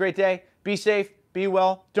 everyone, have a great day. Be safe. Be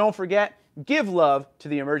well. Don't forget, give love to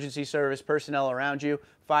the emergency service personnel around you.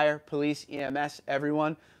 Fire, police, EMS,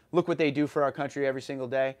 everyone. Look what they do for our country every single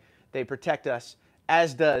day. They protect us,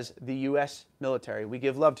 as does the U.S. military. We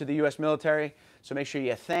give love to the U.S. military, so make sure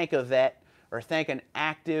you thank a vet or thank an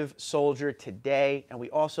active soldier today. And we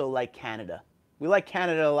also like Canada. We like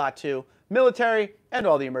Canada a lot too. Military and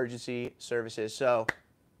all the emergency services. So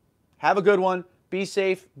have a good one. Be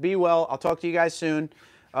safe. Be well. I'll talk to you guys soon.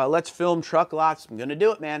 Let's film truck lots. I'm going to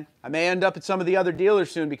do it, man. I may end up at some of the other dealers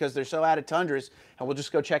soon because they're so out of Tundras, and we'll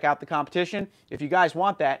just go check out the competition. If you guys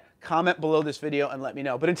want that, comment below this video and let me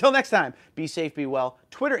know. But until next time, be safe, be well.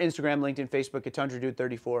 Twitter, Instagram, LinkedIn, Facebook at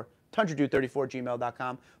TundraDude34,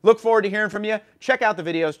 TundraDude34@gmail.com. Look forward to hearing from you. Check out the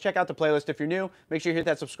videos. Check out the playlist if you're new. Make sure you hit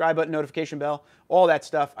that subscribe button, notification bell, all that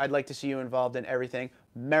stuff. I'd like to see you involved in everything.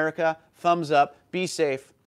 America, thumbs up. Be safe.